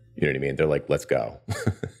 You know what I mean? They're like, let's go.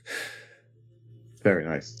 Very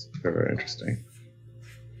nice. Very, very interesting.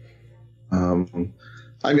 I mean,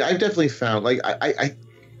 I've definitely found, like, I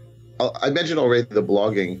mentioned already the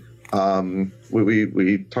blogging.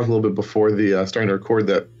 We talked a little bit before the starting to record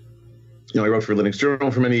that, I wrote for Linux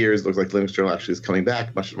Journal for many years. It looks like Linux Journal actually is coming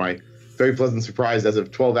back, much to my very pleasant surprise as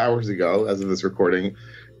of 12 hours ago, as of this recording.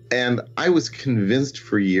 And I was convinced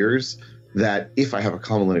for years that if I have a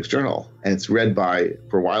column in Linux Journal and it's read by,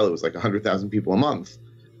 for a while, it was like 100,000 people a month,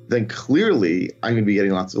 then clearly I'm going to be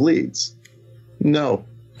getting lots of leads. No.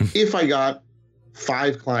 If I got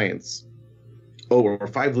 5 clients or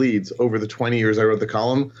 5 leads over the 20 years I wrote the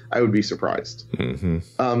column, I would be surprised.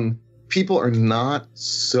 People are not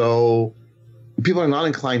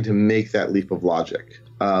inclined to make that leap of logic,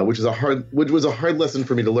 which was a hard lesson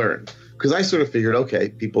for me to learn, because I sort of figured, okay,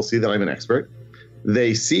 people see that I'm an expert.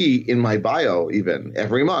 They see in my bio, even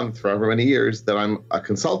every month for however many years, that I'm a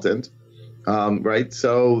consultant, right?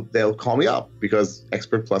 So they'll call me up because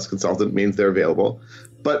expert plus consultant means they're available.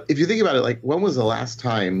 But if you think about it, like, when was the last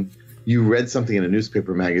time you read something in a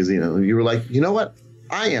newspaper magazine and you were like, you know what?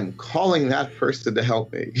 I am calling that person to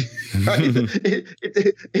help me. Right?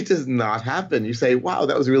 It does not happen. You say, wow,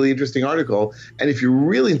 that was a really interesting article. And if you're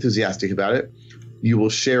really enthusiastic about it, you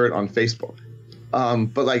will share it on Facebook.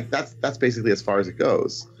 But like that's basically as far as it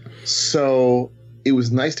goes. So it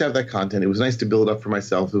was nice to have that content. It was nice to build up for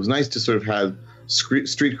myself. It was nice to sort of have street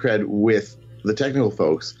cred with the technical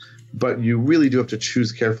folks. But you really do have to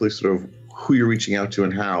choose carefully sort of who you're reaching out to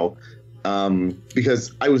and how,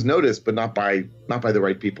 because I was noticed, but not by the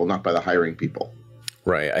right people, not by the hiring people.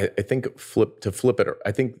 Right. I think to flip it,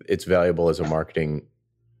 I think it's valuable as a marketing,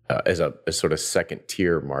 as a sort of second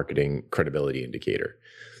tier marketing credibility indicator.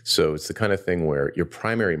 So it's the kind of thing where your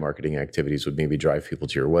primary marketing activities would maybe drive people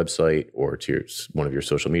to your website or to one of your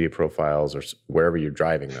social media profiles or wherever you're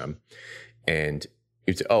driving them. And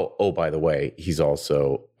you'd say, oh, by the way, he's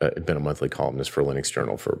also been a monthly columnist for Linux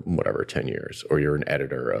Journal for 10 years. Or you're an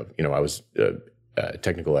editor of, I was a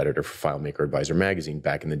technical editor for FileMaker Advisor magazine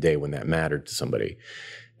back in the day when that mattered to somebody.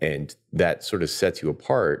 And that sort of sets you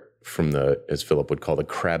apart from the, as Philip would call, the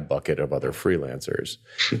crab bucket of other freelancers.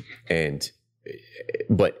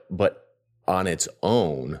 But on its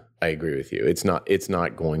own, I agree with you. It's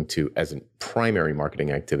not going to, as a primary marketing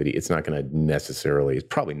activity, it's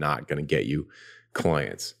probably not going to get you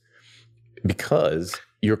clients, because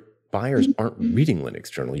your buyers aren't reading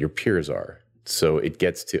Linux Journal. Your peers are. So it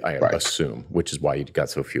gets to, I assume, which is why you got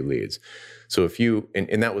so few leads. So if you,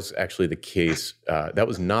 and that was actually the case, that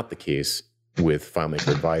was not the case with FileMaker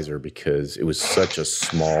Advisor, because it was such a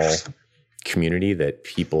small community that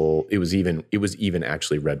it was even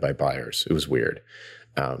actually read by buyers. It was weird.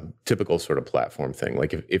 Typical sort of platform thing.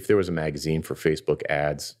 Like if there was a magazine for Facebook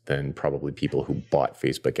ads, then probably people who bought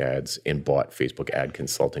Facebook ads and bought Facebook ad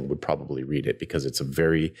consulting would probably read it, because it's a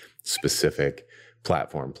very specific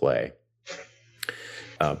platform play.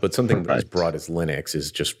 But something as broad as Linux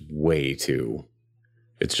is just way too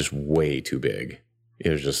big.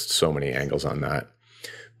 There's just so many angles on that.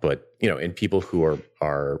 But, and people who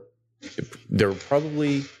are there are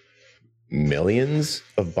probably millions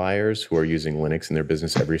of buyers who are using Linux in their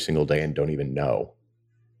business every single day and don't even know.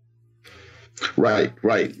 Right.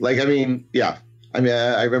 Like, I mean, yeah. I mean,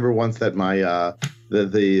 I remember once that my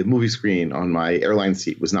the movie screen on my airline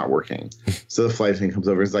seat was not working. So the flight attendant comes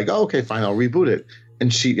over and is like, oh, okay, fine, I'll reboot it.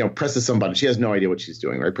 and she, presses some button. She has no idea what she's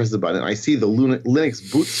doing, right? Presses the button, and I see the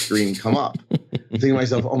Linux boot screen come up. I'm thinking to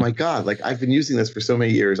myself, oh my God, like I've been using this for so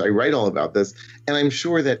many years. I write all about this. And I'm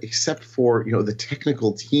sure that except for, the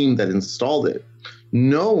technical team that installed it,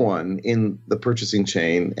 no one in the purchasing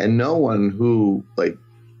chain and no one who like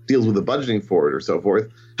deals with the budgeting for it or so forth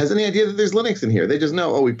has any idea that there's Linux in here. They just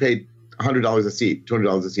know, we paid $100 a seat,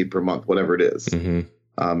 $200 a seat per month, whatever it is. And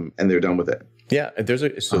they're done with it. Yeah, there's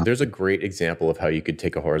a great example of how you could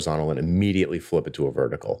take a horizontal and immediately flip it to a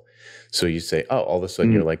vertical. So you say, all of a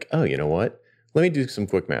sudden you're like, you know what? Let me do some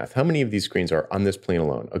quick math. How many of these screens are on this plane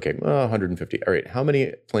alone? Okay, 150. All right, how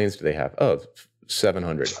many planes do they have?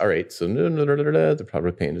 700. All right, so the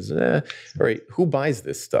proper plane is, all right, who buys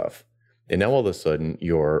this stuff? And now all of a sudden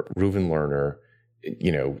you're Reuven Lerner,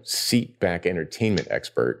 seat back entertainment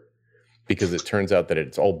expert, because it turns out that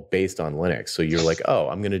it's all based on Linux. So you're like,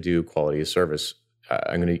 I'm going to do quality of service.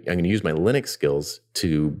 I'm going to use my Linux skills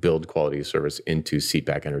to build quality of service into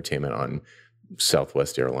seatback entertainment on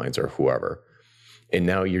Southwest Airlines or whoever. And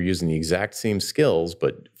now you're using the exact same skills,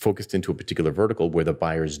 but focused into a particular vertical where the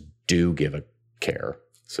buyers do give a care,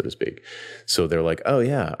 so to speak. So they're like,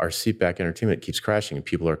 our seatback entertainment keeps crashing and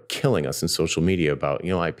people are killing us in social media about,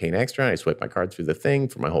 I pay an extra and I swipe my card through the thing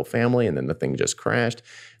for my whole family and then the thing just crashed.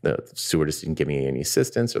 The stewardess didn't give me any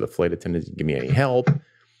assistance or the flight attendant didn't give me any help.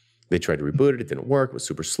 They tried to reboot it. It didn't work. It was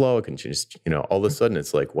super slow. I couldn't just, all of a sudden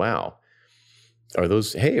it's like, wow, are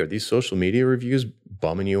these social media reviews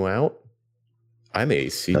bumming you out? I'm a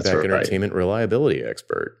seatback entertainment reliability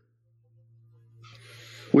expert.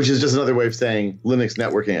 Which is just another way of saying Linux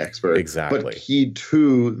networking expert. Exactly. But keyed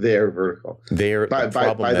to their vertical. The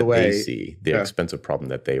problem that they see, the expensive problem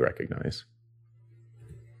that they recognize.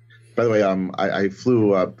 By the way, I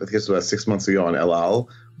flew, I think it was about 6 months ago on El Al,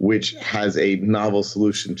 which has a novel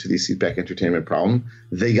solution to the seatback entertainment problem.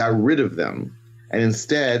 They got rid of them. And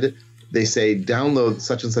instead, they say, download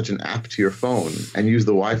such and such an app to your phone and use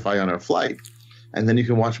the Wi-Fi on our flight. And then you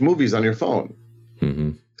can watch movies on your phone.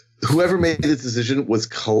 Mm-hmm. Whoever made this decision was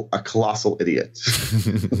a colossal idiot.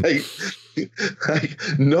 like,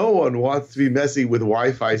 no one wants to be messy with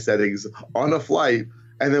Wi-Fi settings on a flight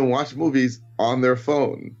and then watch movies on their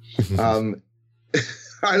phone.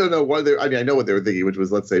 I don't know what I know what they were thinking, which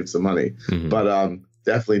was let's save some money, but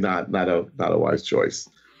definitely not a wise choice.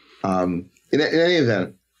 In any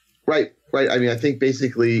event, right. I mean, I think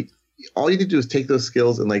basically all you need to do is take those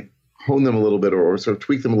skills and like hone them a little bit or sort of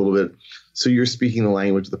tweak them a little bit so you're speaking the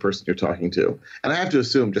language of the person you're talking to. And I have to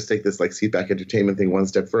assume, just take this like seatback entertainment thing one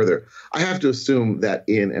step further, I have to assume that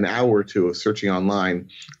in an hour or two of searching online,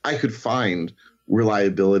 I could find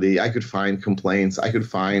reliability, I could find complaints, I could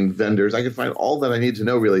find vendors, I could find all that I need to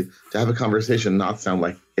know really to have a conversation, not sound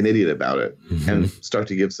like an idiot about it, and start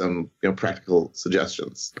to give some practical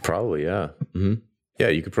suggestions. Probably, yeah. Mm-hmm. Yeah,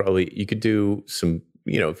 you could do some,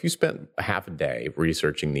 if you spent half a day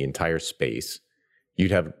researching the entire space,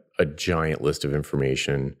 you'd have a giant list of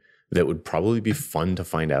information that would probably be fun to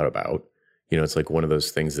find out about. It's like one of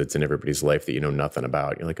those things that's in everybody's life that you know nothing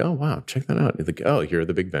about. You're like, oh, wow, check that out. You're like, oh, here are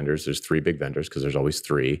the big vendors. There's 3 big vendors because there's always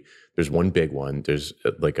 3. There's one big one. There's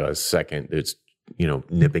like a second that's,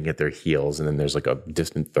 nipping at their heels. And then there's like a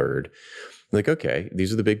distant third. Like, okay,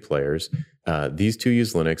 these are the big players. These 2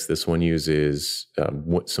 use Linux. This one uses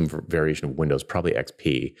some variation of Windows, probably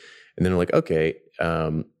XP. And then like, okay,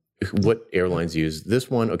 what airlines use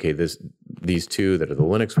this one? Okay, these 2 that are the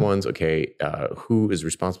Linux ones. Okay, who is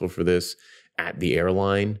responsible for this at the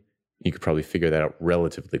airline? You could probably figure that out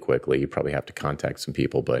relatively quickly. You probably have to contact some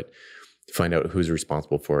people, but find out who's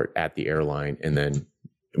responsible for it at the airline, and then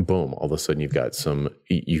boom, all of a sudden you've got some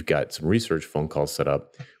research phone calls set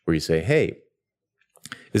up where you say, hey,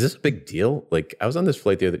 is this a big deal? Like, I was on this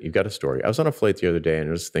flight you've got a story. I was on a flight the other day and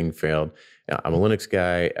this thing failed. I'm a Linux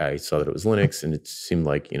guy. I saw that it was Linux and it seemed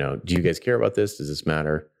like, do you guys care about this? Does this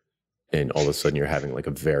matter? And all of a sudden you're having like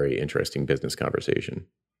a very interesting business conversation.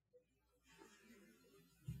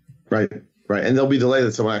 Right. And there'll be delay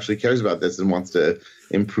that someone actually cares about this and wants to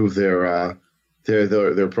improve their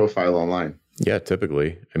profile online. Yeah,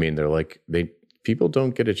 typically. I mean, people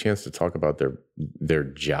don't get a chance to talk about their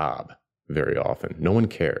job very often. No one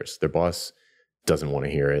cares. Their boss doesn't want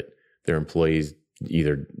to hear it. Their employees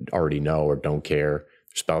either already know or don't care.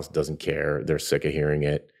 Their spouse doesn't care. They're sick of hearing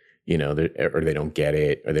it, or they don't get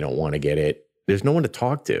it, or they don't want to get it. There's no one to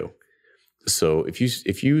talk to. So if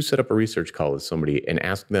you set up a research call with somebody and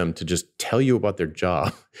ask them to just tell you about their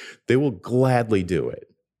job, they will gladly do it.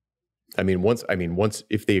 Once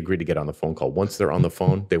if they agree to get on the phone call, once they're on the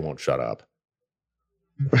phone, they won't shut up.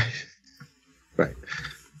 Right.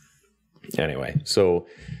 Anyway, so,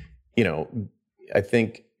 I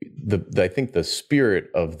think I think the spirit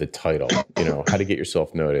of the title, how to get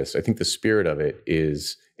yourself noticed. I think the spirit of it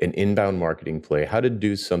is an inbound marketing play, how to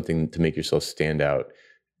do something to make yourself stand out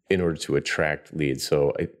in order to attract leads.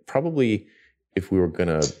 So if I was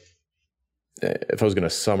going to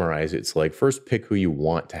summarize it, it's like, first pick who you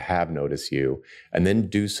want to have notice you, and then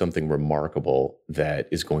do something remarkable that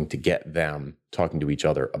is going to get them talking to each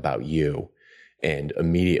other about you. And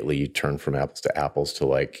immediately you turn from apples to apples to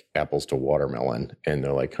like apples to watermelon. And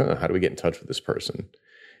they're like, how do we get in touch with this person?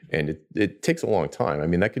 And it takes a long time. I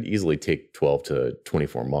mean, that could easily take 12 to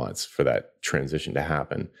 24 months for that transition to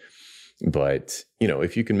happen. But,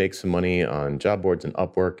 if you can make some money on job boards and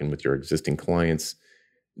Upwork and with your existing clients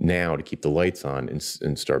now to keep the lights on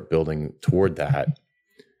and start building toward that,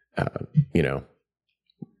 I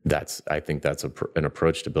think that's an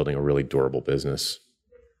approach to building a really durable business.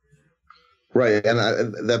 Right. And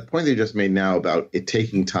that point that you just made now about it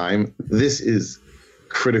taking time, this is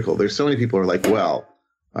critical. There's so many people who are like, well,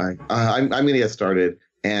 I'm going to get started.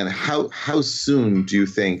 And how soon do you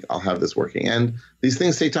think I'll have this working? And these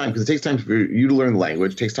things take time, because it takes time for you to learn the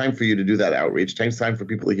language. It takes time for you to do that outreach. It takes time for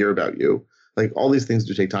people to hear about you. Like, all these things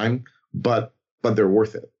do take time, but they're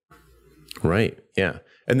worth it. Right. Yeah.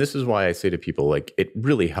 And this is why I say to people, like, it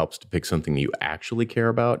really helps to pick something you actually care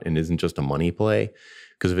about and isn't just a money play.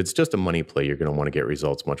 Because if it's just a money play, you're going to want to get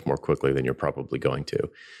results much more quickly than you're probably going to.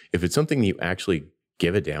 If it's something you actually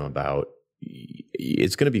give a damn about,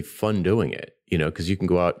 it's going to be fun doing it, because you can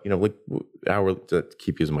go out, like to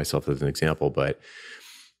keep using myself as an example, but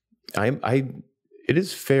it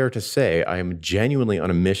is fair to say I am genuinely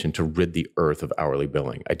on a mission to rid the earth of hourly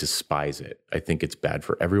billing. I despise it. I think it's bad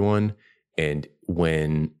for everyone. And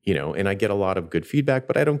when, and I get a lot of good feedback,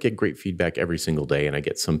 but I don't get great feedback every single day. And I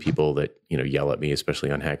get some people that, yell at me, especially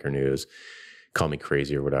on Hacker News, call me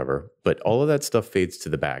crazy or whatever. But all of that stuff fades to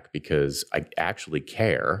the back because I actually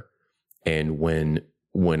care. And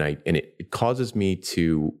it causes me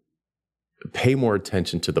to pay more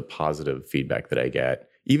attention to the positive feedback that I get,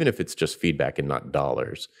 even if it's just feedback and not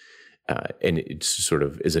dollars. And it sort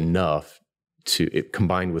of is enough it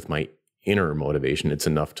combined with my inner motivation, it's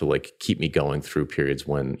enough to like keep me going through periods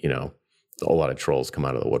when, a lot of trolls come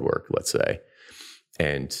out of the woodwork, let's say.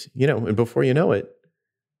 And, and before you know it,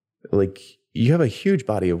 like, you have a huge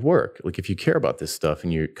body of work. Like, if you care about this stuff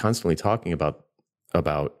and you're constantly talking about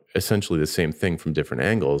essentially the same thing from different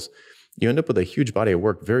angles, you end up with a huge body of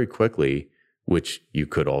work very quickly, which you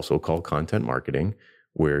could also call content marketing,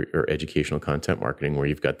 or educational content marketing, where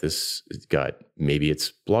maybe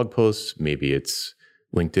it's blog posts, maybe it's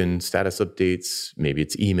LinkedIn status updates, maybe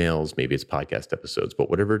it's emails, maybe it's podcast episodes, but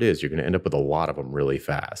whatever it is, you're going to end up with a lot of them really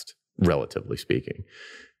fast, relatively speaking.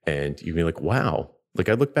 And you'll be like, wow. Like,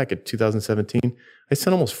 I look back at 2017, I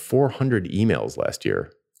sent almost 400 emails last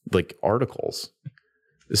year, like articles.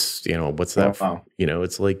 This, what's that? Oh, wow.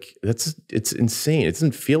 It's like, it's insane. It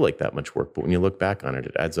doesn't feel like that much work, but when you look back on it,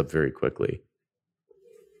 it adds up very quickly.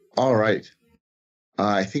 All right.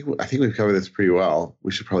 I think we've covered this pretty well.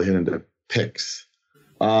 We should probably head into picks.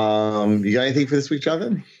 You got anything for this week,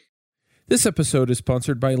 Jonathan? This episode is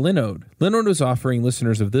sponsored by Linode. Linode is offering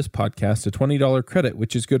listeners of this podcast a $20 credit,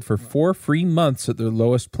 which is good for 4 free months at their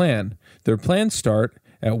lowest plan. Their plans start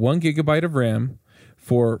at 1 gigabyte of RAM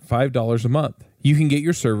for $5 a month. You can get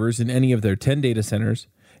your servers in any of their 10 data centers,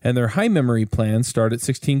 and their high memory plans start at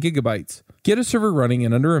 16 gigabytes. Get a server running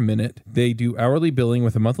in under a minute. They do hourly billing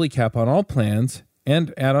with a monthly cap on all plans,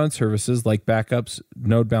 and add-on services like backups,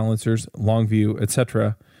 node balancers, Longview,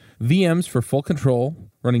 etc. VMs for full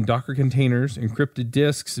control, running Docker containers, encrypted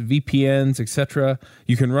disks, VPNs, etc.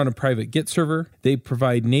 You can run a private Git server. They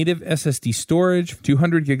provide native SSD storage,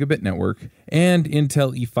 200 gigabit network, and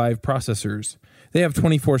Intel E5 processors. They have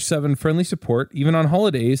 24/7 friendly support, even on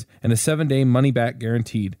holidays, and a 7-day money-back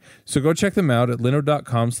guaranteed. So go check them out at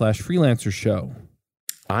linode.com/freelancershow.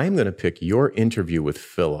 I'm going to pick your interview with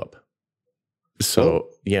Philip. So,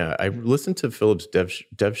 yeah, I listened to Philip's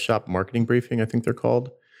Dev Shop marketing briefing, I think they're called,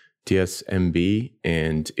 DSMB,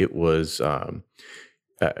 and it was, I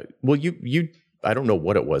don't know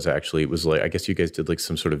what it was, actually. It was like, I guess you guys did like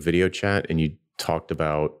some sort of video chat, and you talked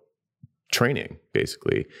about training,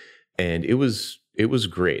 basically. And it was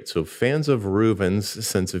great. So fans of Reuven's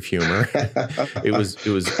sense of humor, it was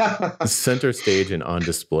center stage and on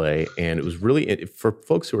display. And it was really, for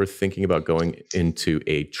folks who are thinking about going into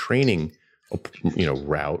a training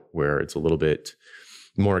route where it's a little bit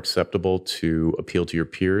more acceptable to appeal to your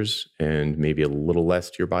peers and maybe a little less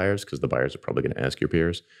to your buyers, because the buyers are probably going to ask your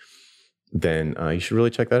peers, then you should really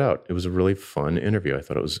check that out. It was a really fun interview. I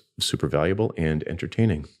thought it was super valuable and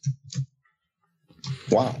entertaining.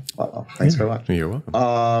 Wow. Thanks very much. You're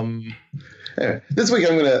welcome. Anyway, this week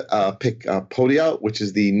I'm going to pick Podia, which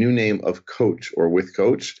is the new name of Coach or with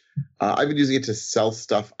Coach. I've been using it to sell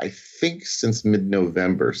stuff, I think, since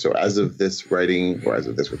mid-November. So as of this writing or as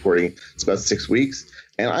of this recording, it's about 6 weeks.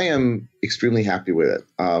 And I am extremely happy with it.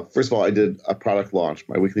 First of all, I did a product launch,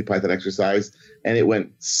 my weekly Python exercise, and it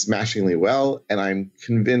went smashingly well. And I'm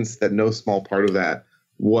convinced that no small part of that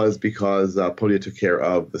was because Podia took care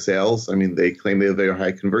of the sales. I mean, they claim they have very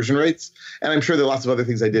high conversion rates. And I'm sure there are lots of other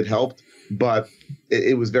things I did helped. But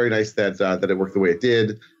it was very nice that it worked the way it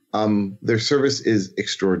did. Their service is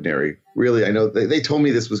extraordinary. Really, I know they told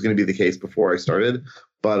me this was going to be the case before I started,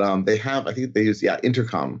 but they have, I think they use,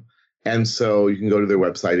 Intercom. And so you can go to their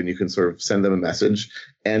website and you can sort of send them a message.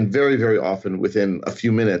 And very, very often within a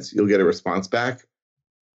few minutes, you'll get a response back.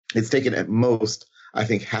 It's taken at most, I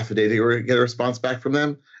think, half a day to get a response back from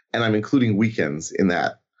them. And I'm including weekends in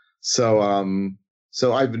that. So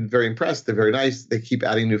I've been very impressed. They're very nice. They keep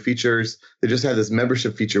adding new features. They just had this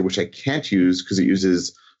membership feature, which I can't use because it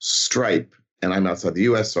uses Stripe. And I'm outside the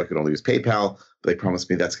US, so I can only use PayPal. But they promised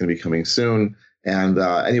me that's going to be coming soon. And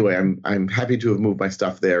anyway, I'm happy to have moved my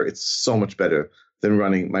stuff there. It's so much better than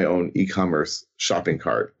running my own e-commerce shopping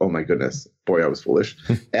cart. Oh my goodness, boy, I was foolish.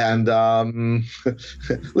 And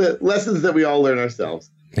lessons that we all learn ourselves.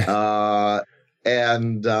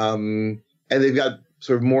 And they've got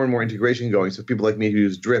sort of more and more integration going. So people like me who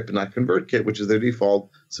use Drip and not ConvertKit, which is their default,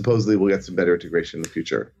 supposedly will get some better integration in the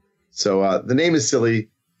future. So the name is silly,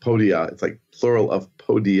 Podia. It's like plural of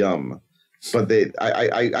podium. But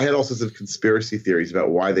I had all sorts of conspiracy theories about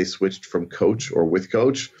why they switched from Coach or with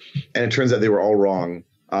Coach. And it turns out they were all wrong.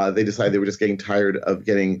 They decided they were just getting tired of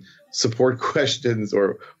getting support questions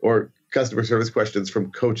or customer service questions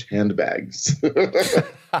from Coach handbags.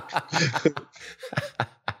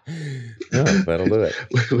 No, that'll do it.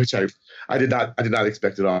 Which I did not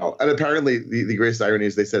expect at all. And apparently the greatest irony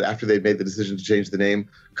is they said after they made the decision to change the name,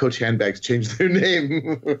 Coach handbags changed their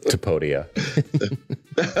name to Podia.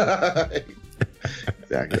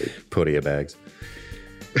 Exactly. Podia bags.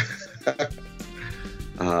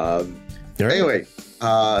 Anyway,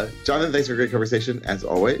 Jonathan, thanks for a great conversation as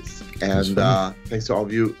always. And thanks to all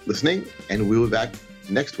of you listening. And we will be back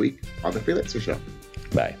next week on the Freelancer Show.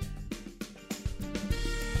 Bye.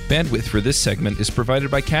 Bandwidth for this segment is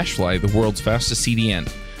provided by CacheFly, the world's fastest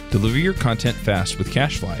CDN. Deliver your content fast with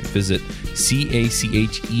CacheFly. Visit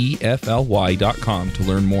CACHEFLY.com to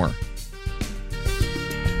learn more.